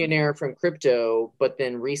think billionaire from crypto, but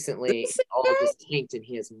then recently This all of this tanked and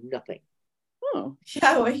he has nothing. Oh.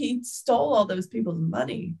 Yeah, well, he stole all those people's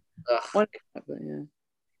money. Ugh. What happened? Yeah.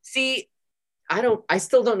 See, I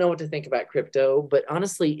still don't know what to think about crypto, but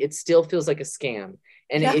honestly, it still feels like a scam.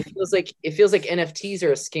 And Yeah. it feels like NFTs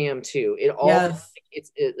are a scam too. It all Yes.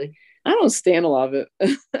 like, I don't stand a lot of it.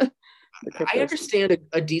 I understand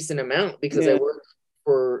a decent amount because I Yeah. work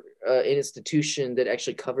for an institution that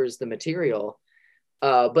actually covers the material.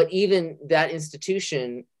 But even that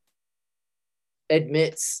institution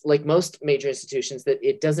admits, like most major institutions, that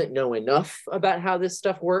it doesn't know enough about how this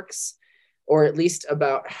stuff works, or at least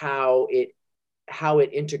about how it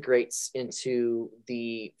integrates into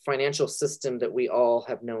the financial system that we all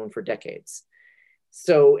have known for decades.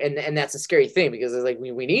 So, and that's a scary thing, because it's like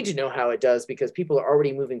we need to know how it does, because people are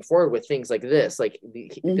already moving forward with things like this, like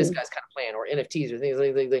this guy's kind of plan, or NFTs, or things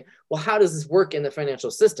like, well, how does this work in the financial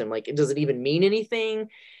system? Like, does it even mean anything?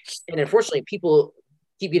 And unfortunately, people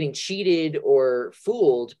keep getting cheated or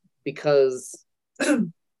fooled because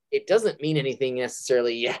it doesn't mean anything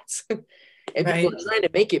necessarily yet. And Right. people are trying to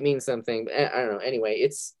make it mean something. But I don't know. Anyway,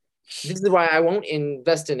 this is why I won't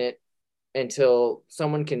invest in it until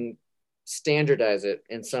someone can standardize it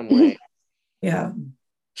in some way. Yeah.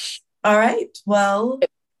 All right. Well,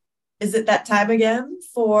 is it that time again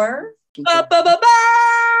for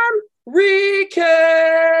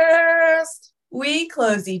Recast? we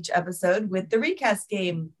close each episode with the recast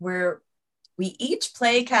game, where we each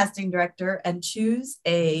play a casting director and choose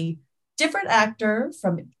a different actor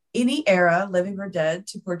from any era, living or dead,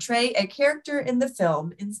 to portray a character in the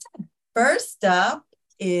film instead. First up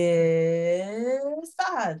is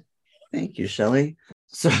Fad. Thank you, Shelley.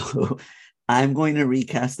 So I'm going to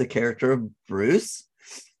recast the character of Bruce.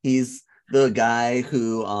 He's the guy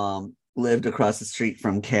who lived across the street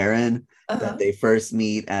from Karen that they first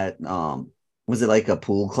meet at was it like a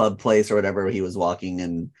pool club place or whatever? He was walking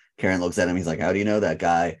and Karen looks at him. He's like, "How do you know that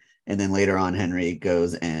guy?" And then later on, Henry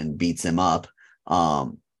goes and beats him up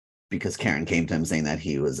because Karen came to him saying that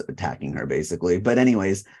he was attacking her, basically. But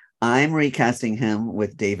anyways, I'm recasting him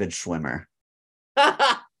with David Schwimmer.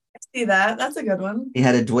 See that? That's a good one. He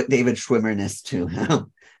had a David Schwimmerness to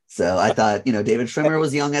him. So I thought, David Schwimmer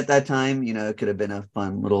was young at that time. It could have been a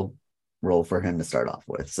fun little role for him to start off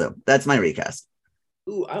with. So that's my recast.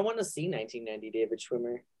 Ooh, I want to see 1990 David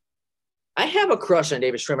Schwimmer. I have a crush on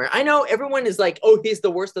David Schwimmer. I know everyone is like, "Oh, he's the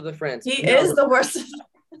worst of the friends." He is the worst.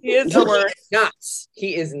 He is the worst.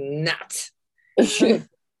 He is not.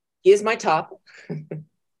 He is my top.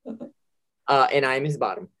 And I'm his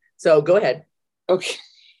bottom. So go ahead. Okay.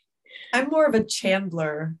 I'm more of a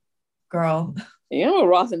Chandler girl. Yeah, I'm a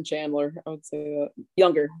Ross and Chandler. I would say that.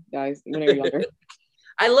 Younger guys, when they're younger.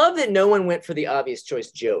 I love that no one went for the obvious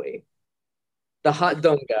choice, Joey, the hot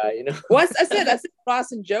dome guy. What I said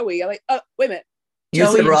Ross and Joey. I'm like, oh, wait a minute. You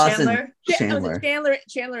Joey said and Ross Chandler? and Chandler.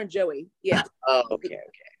 Chandler and Joey. Yeah. Oh, okay.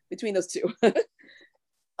 Between those two.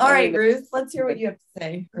 All right, Ruth, let's hear what you have to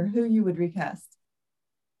say, or who you would recast.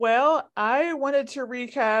 Well, I wanted to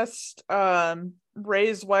recast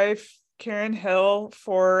Ray's wife, Karen Hill,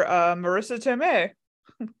 for Marissa Tomei.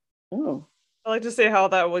 Oh. I like to see how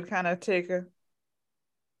that would kind of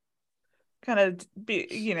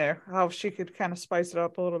be, how she could kind of spice it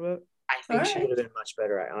up a little bit. I think she All right. would have been much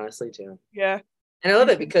better. I honestly do. Yeah. And I love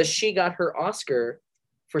it because she got her Oscar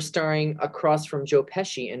for starring across from Joe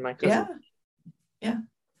Pesci in My Cousin. Yeah.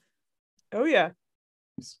 Oh yeah.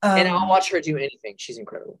 And I'll watch her do anything. She's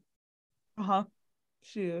incredible. Uh-huh.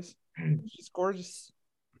 She is. She's gorgeous.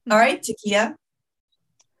 All right, Takia.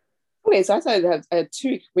 Okay, so I had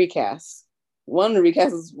 2 recasts. One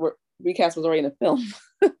recast was already in the film.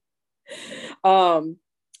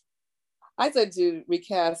 I said to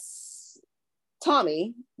recast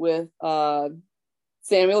Tommy with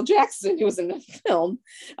Samuel Jackson, who was in the film.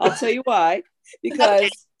 I'll tell you why. Because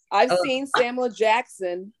I've seen Samuel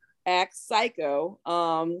Jackson act Psycho.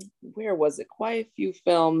 Where was it? Quite a few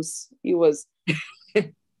films. He was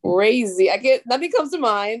crazy. Nothing comes to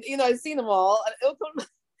mind. I've seen them all.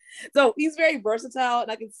 So he's very versatile,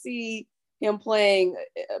 and I can see him playing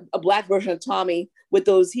a black version of Tommy with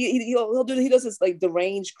those. He does this like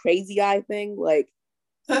deranged crazy guy thing, like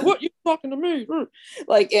what you talking to me?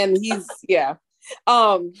 Like, and he's he's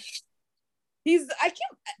I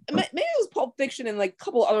can't maybe it was Pulp Fiction and like a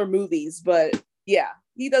couple other movies, but yeah,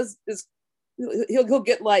 he does this. He'll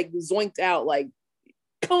get like zoinked out, like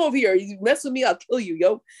come over here, you mess with me, I'll kill you,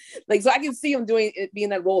 yo. Like, so I can see him doing it, being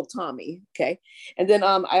that role of Tommy. Okay, and then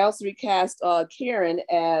I also recast Karen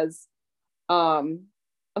as Courtney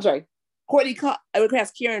Cox. I would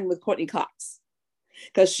cast Karen with Courtney Cox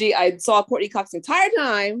because I saw Courtney Cox the entire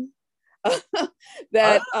time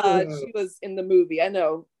that she was in the movie. I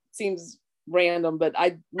know seems random, but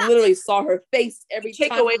I literally saw her face every time.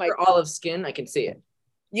 Take away her olive skin, I can see it.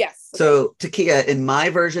 Yes. So Takia, in my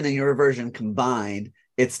version and your version combined,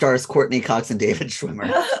 it stars Courtney Cox and David Schwimmer.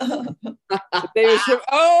 David Schwimmer.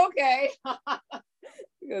 Oh, okay.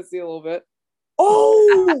 You gotta see a little bit.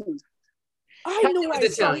 Oh, I know what I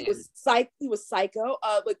saw. He was Psycho.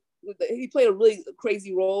 But he played a really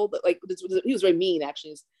crazy role. But like he was very mean.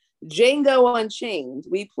 Actually, Django Unchained.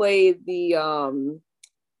 We played the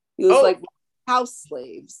he was like house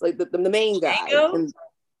slaves, like the main guy.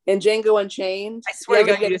 And Django Unchained. I swear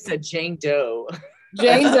to God, you just said Jane Doe.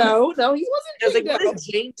 Jane Doe. No, he wasn't. I was like, what is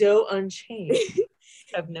Jane Doe Unchained?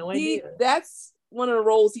 I have no idea. That's one of the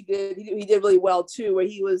roles he did. He did really well too, where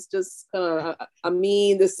he was just kind of a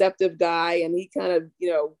mean, deceptive guy, and he kind of,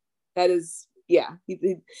 that is, yeah.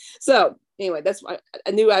 So anyway, that's why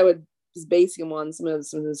I knew I would just base him on some of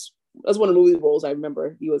his. That was one of the movie roles I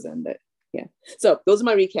remember he was in. That yeah. So those are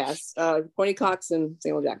my recasts: Courtney Cox and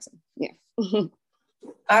Samuel Jackson. Yeah. All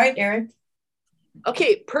right, Eric.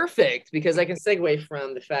 Okay, perfect, because I can segue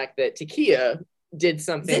from the fact that Takia did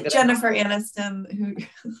something. Is it Jennifer Aniston who?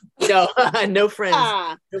 No, no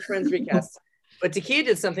friends, no friends recast. But Takia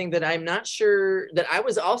did something that I'm not sure that I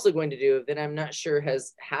was also going to do that I'm not sure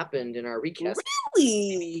has happened in our recast.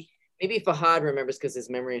 Really? Maybe Fahad remembers because his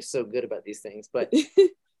memory is so good about these things. But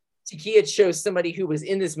Takia chose somebody who was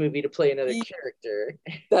in this movie to play another character.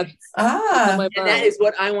 That's and that is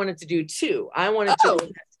what I wanted to do too. I wanted to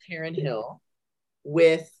do Karen Hill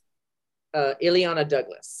with Ileana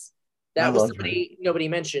Douglas. That was somebody nobody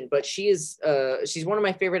mentioned, but she's one of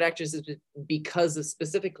my favorite actresses because of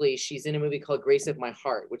specifically she's in a movie called Grace of My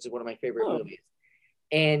Heart, which is one of my favorite movies.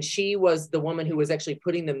 And she was the woman who was actually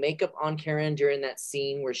putting the makeup on Karen during that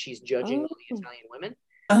scene where she's judging all the Italian women.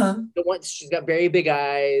 The one, she's got very big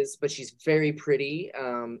eyes, but she's very pretty.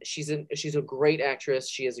 She's a great actress.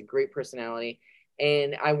 She has a great personality.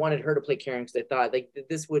 And I wanted her to play Karen because I thought like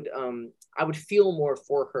this would I would feel more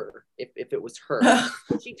for her if it was her.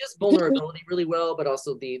 She does vulnerability really well, but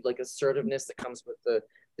also the like assertiveness that comes with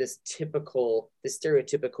this stereotypical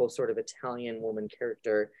sort of Italian woman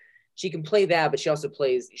character. She can play that, but she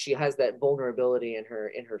has that vulnerability in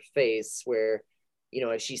her face where,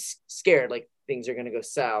 if she's scared, like things are gonna go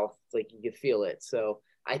south, like you feel it. So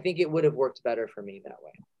I think it would have worked better for me that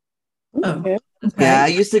way. Okay. Yeah, I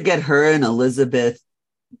used to get her and Elizabeth.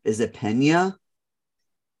 Is it Pena?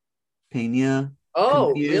 Oh,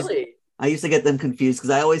 confused. Really? I used to get them confused because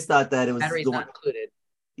I always thought that it was batteries not included.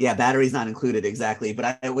 Yeah, batteries not included, exactly.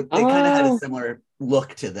 But they kind of had a similar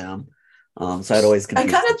look to them. So I'd always. I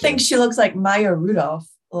kind of think she looks like Maya Rudolph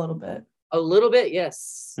a little bit. A little bit,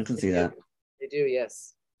 yes. I can see that. They do,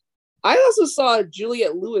 yes. I also saw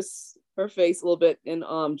Juliette Lewis, her face a little bit in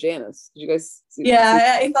Janice. Did you guys see?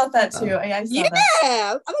 Yeah, I thought that too. I saw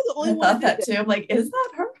that. I was the only one. I thought that too. I'm like, is that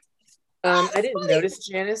her? I didn't notice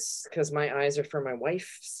Janice because my eyes are for my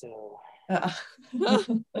wife. So,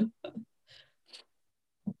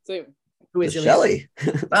 so who is Shelley?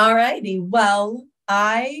 All righty. Well,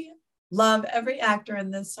 I love every actor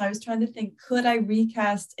in this. So I was trying to think, could I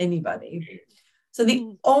recast anybody? So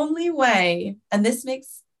the only way, and this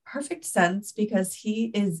makes perfect sense because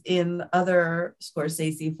he is in other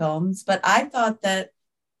Scorsese films, but I thought that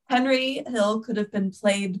Henry Hill could be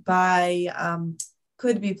played by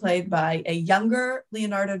a younger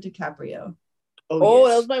Leonardo DiCaprio. Oh,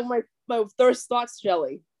 yes. That was my first thoughts,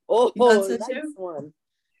 Shelley. Oh, that's one.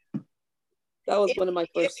 That was one of my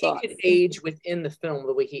first thoughts. He could age within the film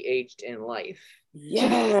the way he aged in life.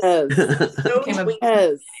 Yes. So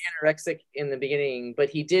anorexic in the beginning, but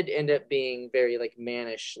he did end up being very like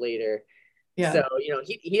mannish later. Yeah. So,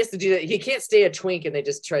 he has to do that. He can't stay a twink and they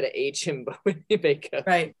just try to age him with makeup.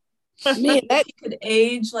 Right. Man, that He could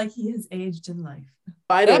age like he has aged in life.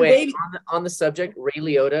 By the That way, baby- on the subject, Ray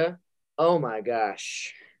Liotta, oh my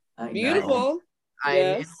gosh. I know. beautiful. I'm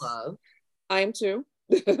in Yes. love. I am too.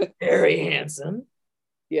 Very handsome.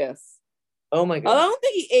 Yes. Oh my I god. don't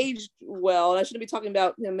think he aged well, and I shouldn't be talking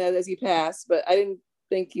about him as he passed, but I didn't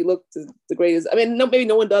think he looked the greatest. I mean, no, maybe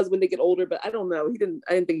no one does when they get older, but I don't know. I didn't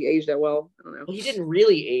think he aged that well. I don't know. Well, he didn't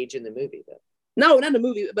really age in the movie though. No, not in the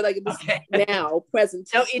movie, but like Okay. now, present.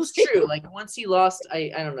 No, it's true. Like once he lost, I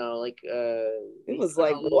don't know, like It was he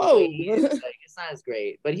like, got a little whoa. weight, it's not as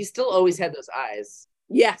great, but he still always had those eyes.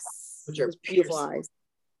 Yes. Which are Those beautiful piercing. eyes.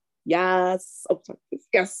 Yes. Oh, sorry.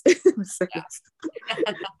 Yes. Yes.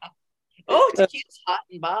 Oh, Tequila's hot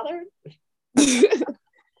and bothered.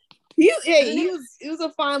 he was a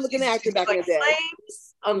fine looking actor back in the day.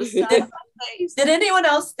 Flames on the side of my face. Did anyone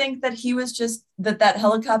else think that he was just that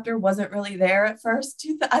helicopter wasn't really there at first?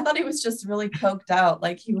 I thought he was just really coked out,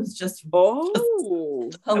 like he was just Oh.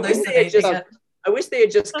 hallucinating it. I wish they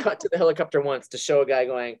had just cut to the helicopter once to show a guy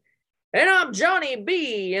going, and I'm Johnny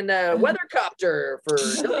B in the weathercopter for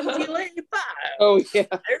WTLA 5. Oh yeah.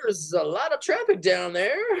 There's a lot of traffic down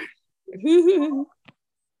there.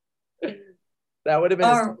 That would have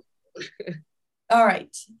been All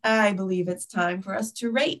right. I believe it's time for us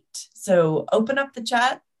to rate. So open up the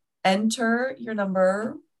chat, enter your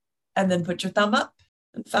number, and then put your thumb up.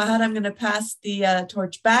 And Fahad, I'm going to pass the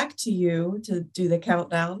torch back to you to do the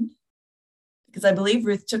countdown, because I believe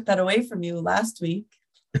Ruth took that away from you last week.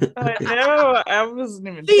 I know. I wasn't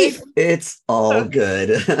even thinking. It's all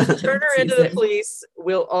good. turn her into the police.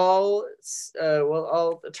 We'll all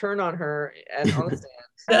turn on her and on the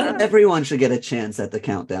stand. Everyone should get a chance at the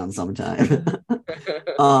countdown sometime.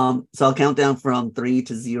 So I'll count down from 3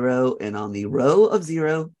 to 0, and on the row of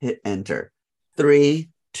 0, hit enter. 3,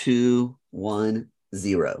 2, 1,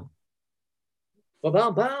 0.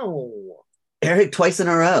 Bow, bow. Eric, twice in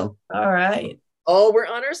a row. All right. Oh, we're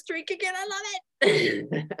on our streak again. I love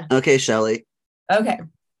it. Okay, Shelly. Okay.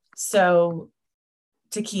 So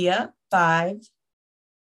Takia, 5.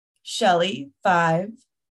 Shelly, 5.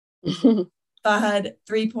 Fahad,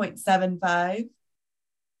 3.75.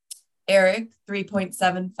 Eric,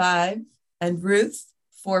 3.75. And Ruth,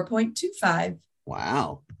 4.25.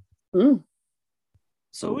 Wow. Mm.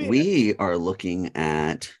 So Oh, yeah. we are looking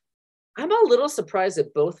at I'm a little surprised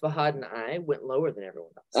that both Fahad and I went lower than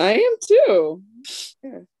everyone else. I am too.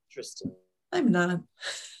 Interesting. I'm not.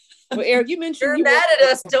 Well, Eric, you mentioned You're you mad at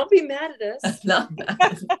us. Don't be mad at us. Not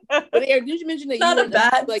bad. But Eric, did you mention that Not you a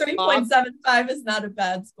bad. like 3.75 is not a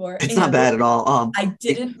bad score. it's not And bad at all. I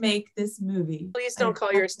didn't make this movie. Please don't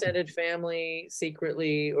call your extended family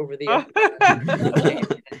secretly over the.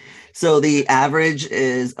 So the average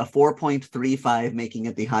is a 4.35, making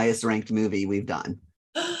it the highest ranked movie we've done.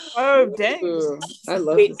 Oh, dang. Ooh, I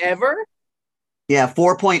love Wait, this. ever? Yeah,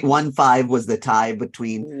 4.15 was the tie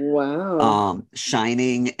between Wow.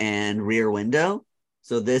 Shining and Rear Window.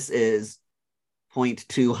 So this is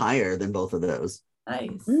 0.2 higher than both of those. Nice.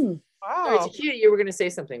 Mm. Sorry, Wow. Takia, you were going to say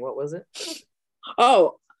something. What was it?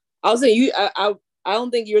 Oh, I was saying you. I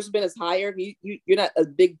don't think yours has been as higher. You're not a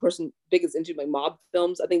big person, big as into like mob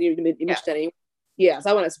films. I think you mentioned that anyway. Yeah, so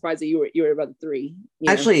I wasn't surprised that you were about 3.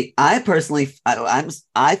 Yeah. Actually, I personally,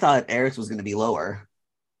 I thought Eric's was going to be lower.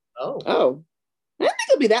 Oh. I didn't think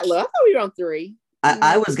it'd be that low. I thought we were on 3.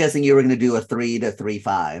 I was guessing you were going to do a 3 to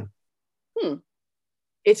 3.5.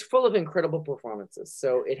 It's full of incredible performances.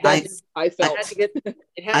 So it I- had to, I it felt. had to get.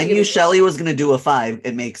 It had I to get knew a- Shelley was going to do a 5.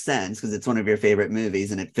 It makes sense because it's one of your favorite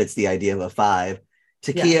movies and it fits the idea of a 5.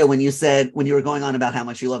 Takia, Yeah. when you were going on about how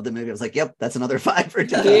much you love the movie, I was like, yep, that's another 5 for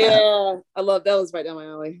Takia. Yeah, I love that. Was right down my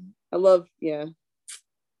alley. I love. Yeah.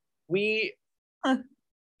 We, Huh.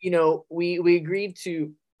 we agreed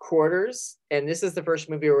to quarters, and this is the first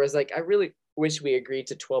movie where I was like, I really wish we agreed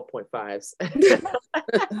to 12.5s because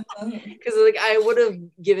like I would have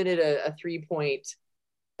given it a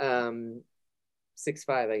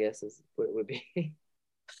 3.65, I guess is what it would be.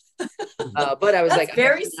 But I was That's like,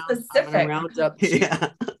 very I'm gonna specific. round up to Yeah.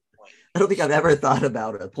 I don't think I've ever thought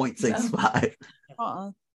about a 0.65.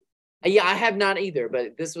 Uh-uh. Yeah, I have not either,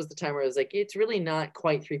 but this was the time where I was like, it's really not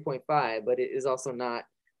quite 3.5, but it is also not,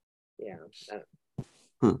 yeah.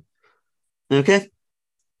 Okay.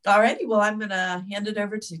 Alrighty, well, I'm gonna hand it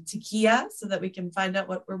over to Takia so that we can find out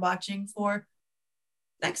what we're watching for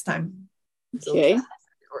next time. Okay.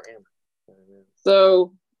 Or am I don't know.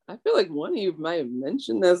 So I feel like one of you might have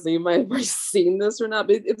mentioned this, and you might have already seen this or not.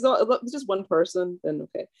 But it's just one person, then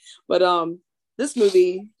okay. But this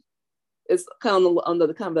movie is kind of on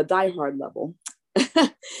the kind of the Die Hard level,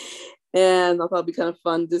 and I thought it'd be kind of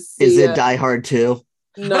fun to see. Is it Die Hard 2?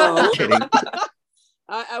 No. Kidding.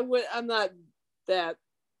 I'm not that.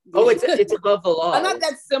 Oh, it's above the law. I'm not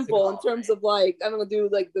that simple in terms of like I'm gonna do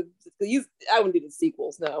like I wouldn't do the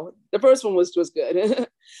sequels. No, the first one was good.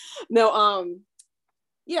 No,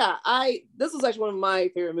 yeah, this was actually one of my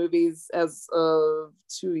favorite movies as of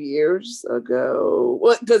 2 years ago.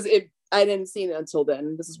 Well, because I didn't see it until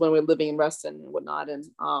then. This is when we were living in Reston and whatnot, and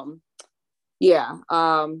yeah,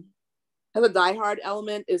 has a Die Hard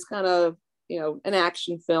element. Is kind of an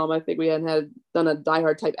action film. I think we hadn't done a Die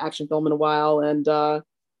Hard type action film in a while, and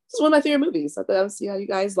this is one of my favorite movies. I thought I would see how you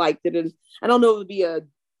guys liked it, and I don't know if it'll be a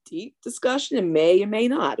deep discussion. It may or may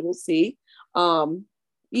not. We'll see.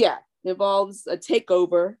 Yeah, it involves a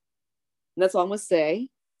takeover, and that's all I'm gonna say.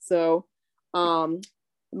 So, the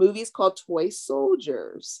movie is called Toy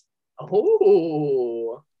Soldiers.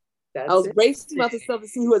 Oh, I was bracing myself to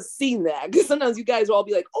see who has seen that, because sometimes you guys will all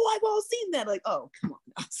be like, "Oh, I've all seen that." Like, oh, come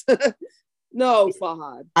on. No,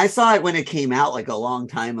 Fahad. I saw it when it came out like a long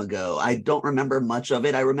time ago. I don't remember much of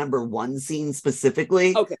it. I remember one scene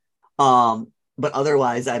specifically. Okay. But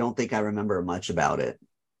otherwise, I don't think I remember much about it.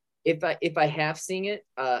 If I have seen it,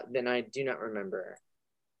 then I do not remember.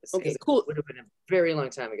 Okay, cool. It would have been a very long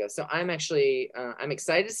time ago. So I'm actually I'm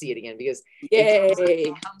excited to see it again because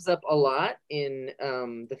it comes up a lot in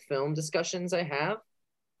the film discussions I have,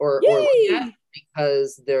 or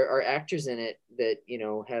because there are actors in it that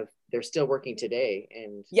they're still working today,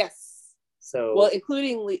 and yes, so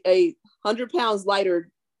including a 100 pounds lighter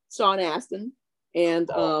Sean Astin, and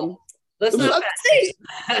let's not say.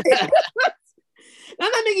 I'm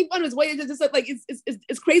not making fun of his weight. It's just like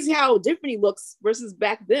it's crazy how different he looks versus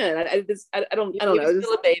back then. I don't know. He was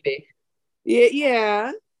still a baby.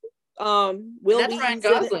 Yeah. Will that's Ryan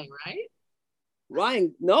Gosling, right?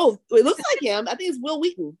 Ryan, no, it looks like him. I think it's Will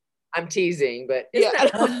Wheaton. I'm teasing, but yeah.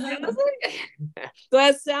 So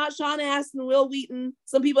that's Sean Astin, Will Wheaton.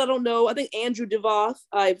 Some people I don't know. I think Andrew Devoth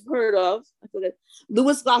I've heard of. I forget.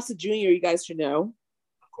 Louis Gossett Jr. You guys should know.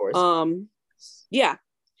 Of course. Yeah,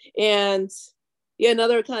 and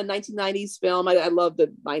another kind of 1990s film. I love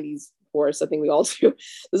the 90s, of course. I think we all do.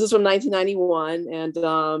 This is from 1991, and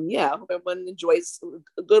I hope everyone enjoys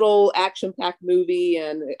a good old action-packed movie.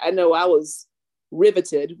 And I know I was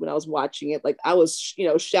riveted when I was watching it. Like I was,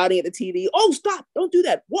 shouting at the TV, "Oh, stop! Don't do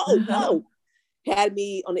that! Whoa, whoa!" Had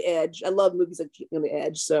me on the edge. I love movies that keep me on the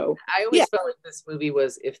edge. So I always felt like this movie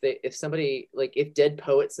was if somebody like if Dead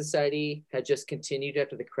Poet Society had just continued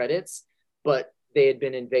after the credits, but they had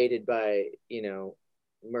been invaded by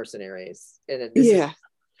mercenaries, and then this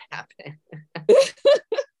happened.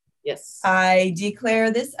 Yes, I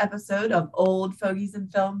declare this episode of Old Fogies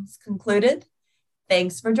and Films concluded.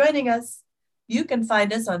 Thanks for joining us. You can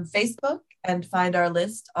find us on Facebook and find our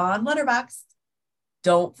list on Letterboxd.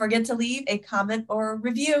 Don't forget to leave a comment or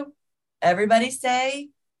review. Everybody say,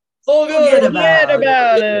 forget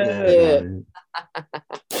about it.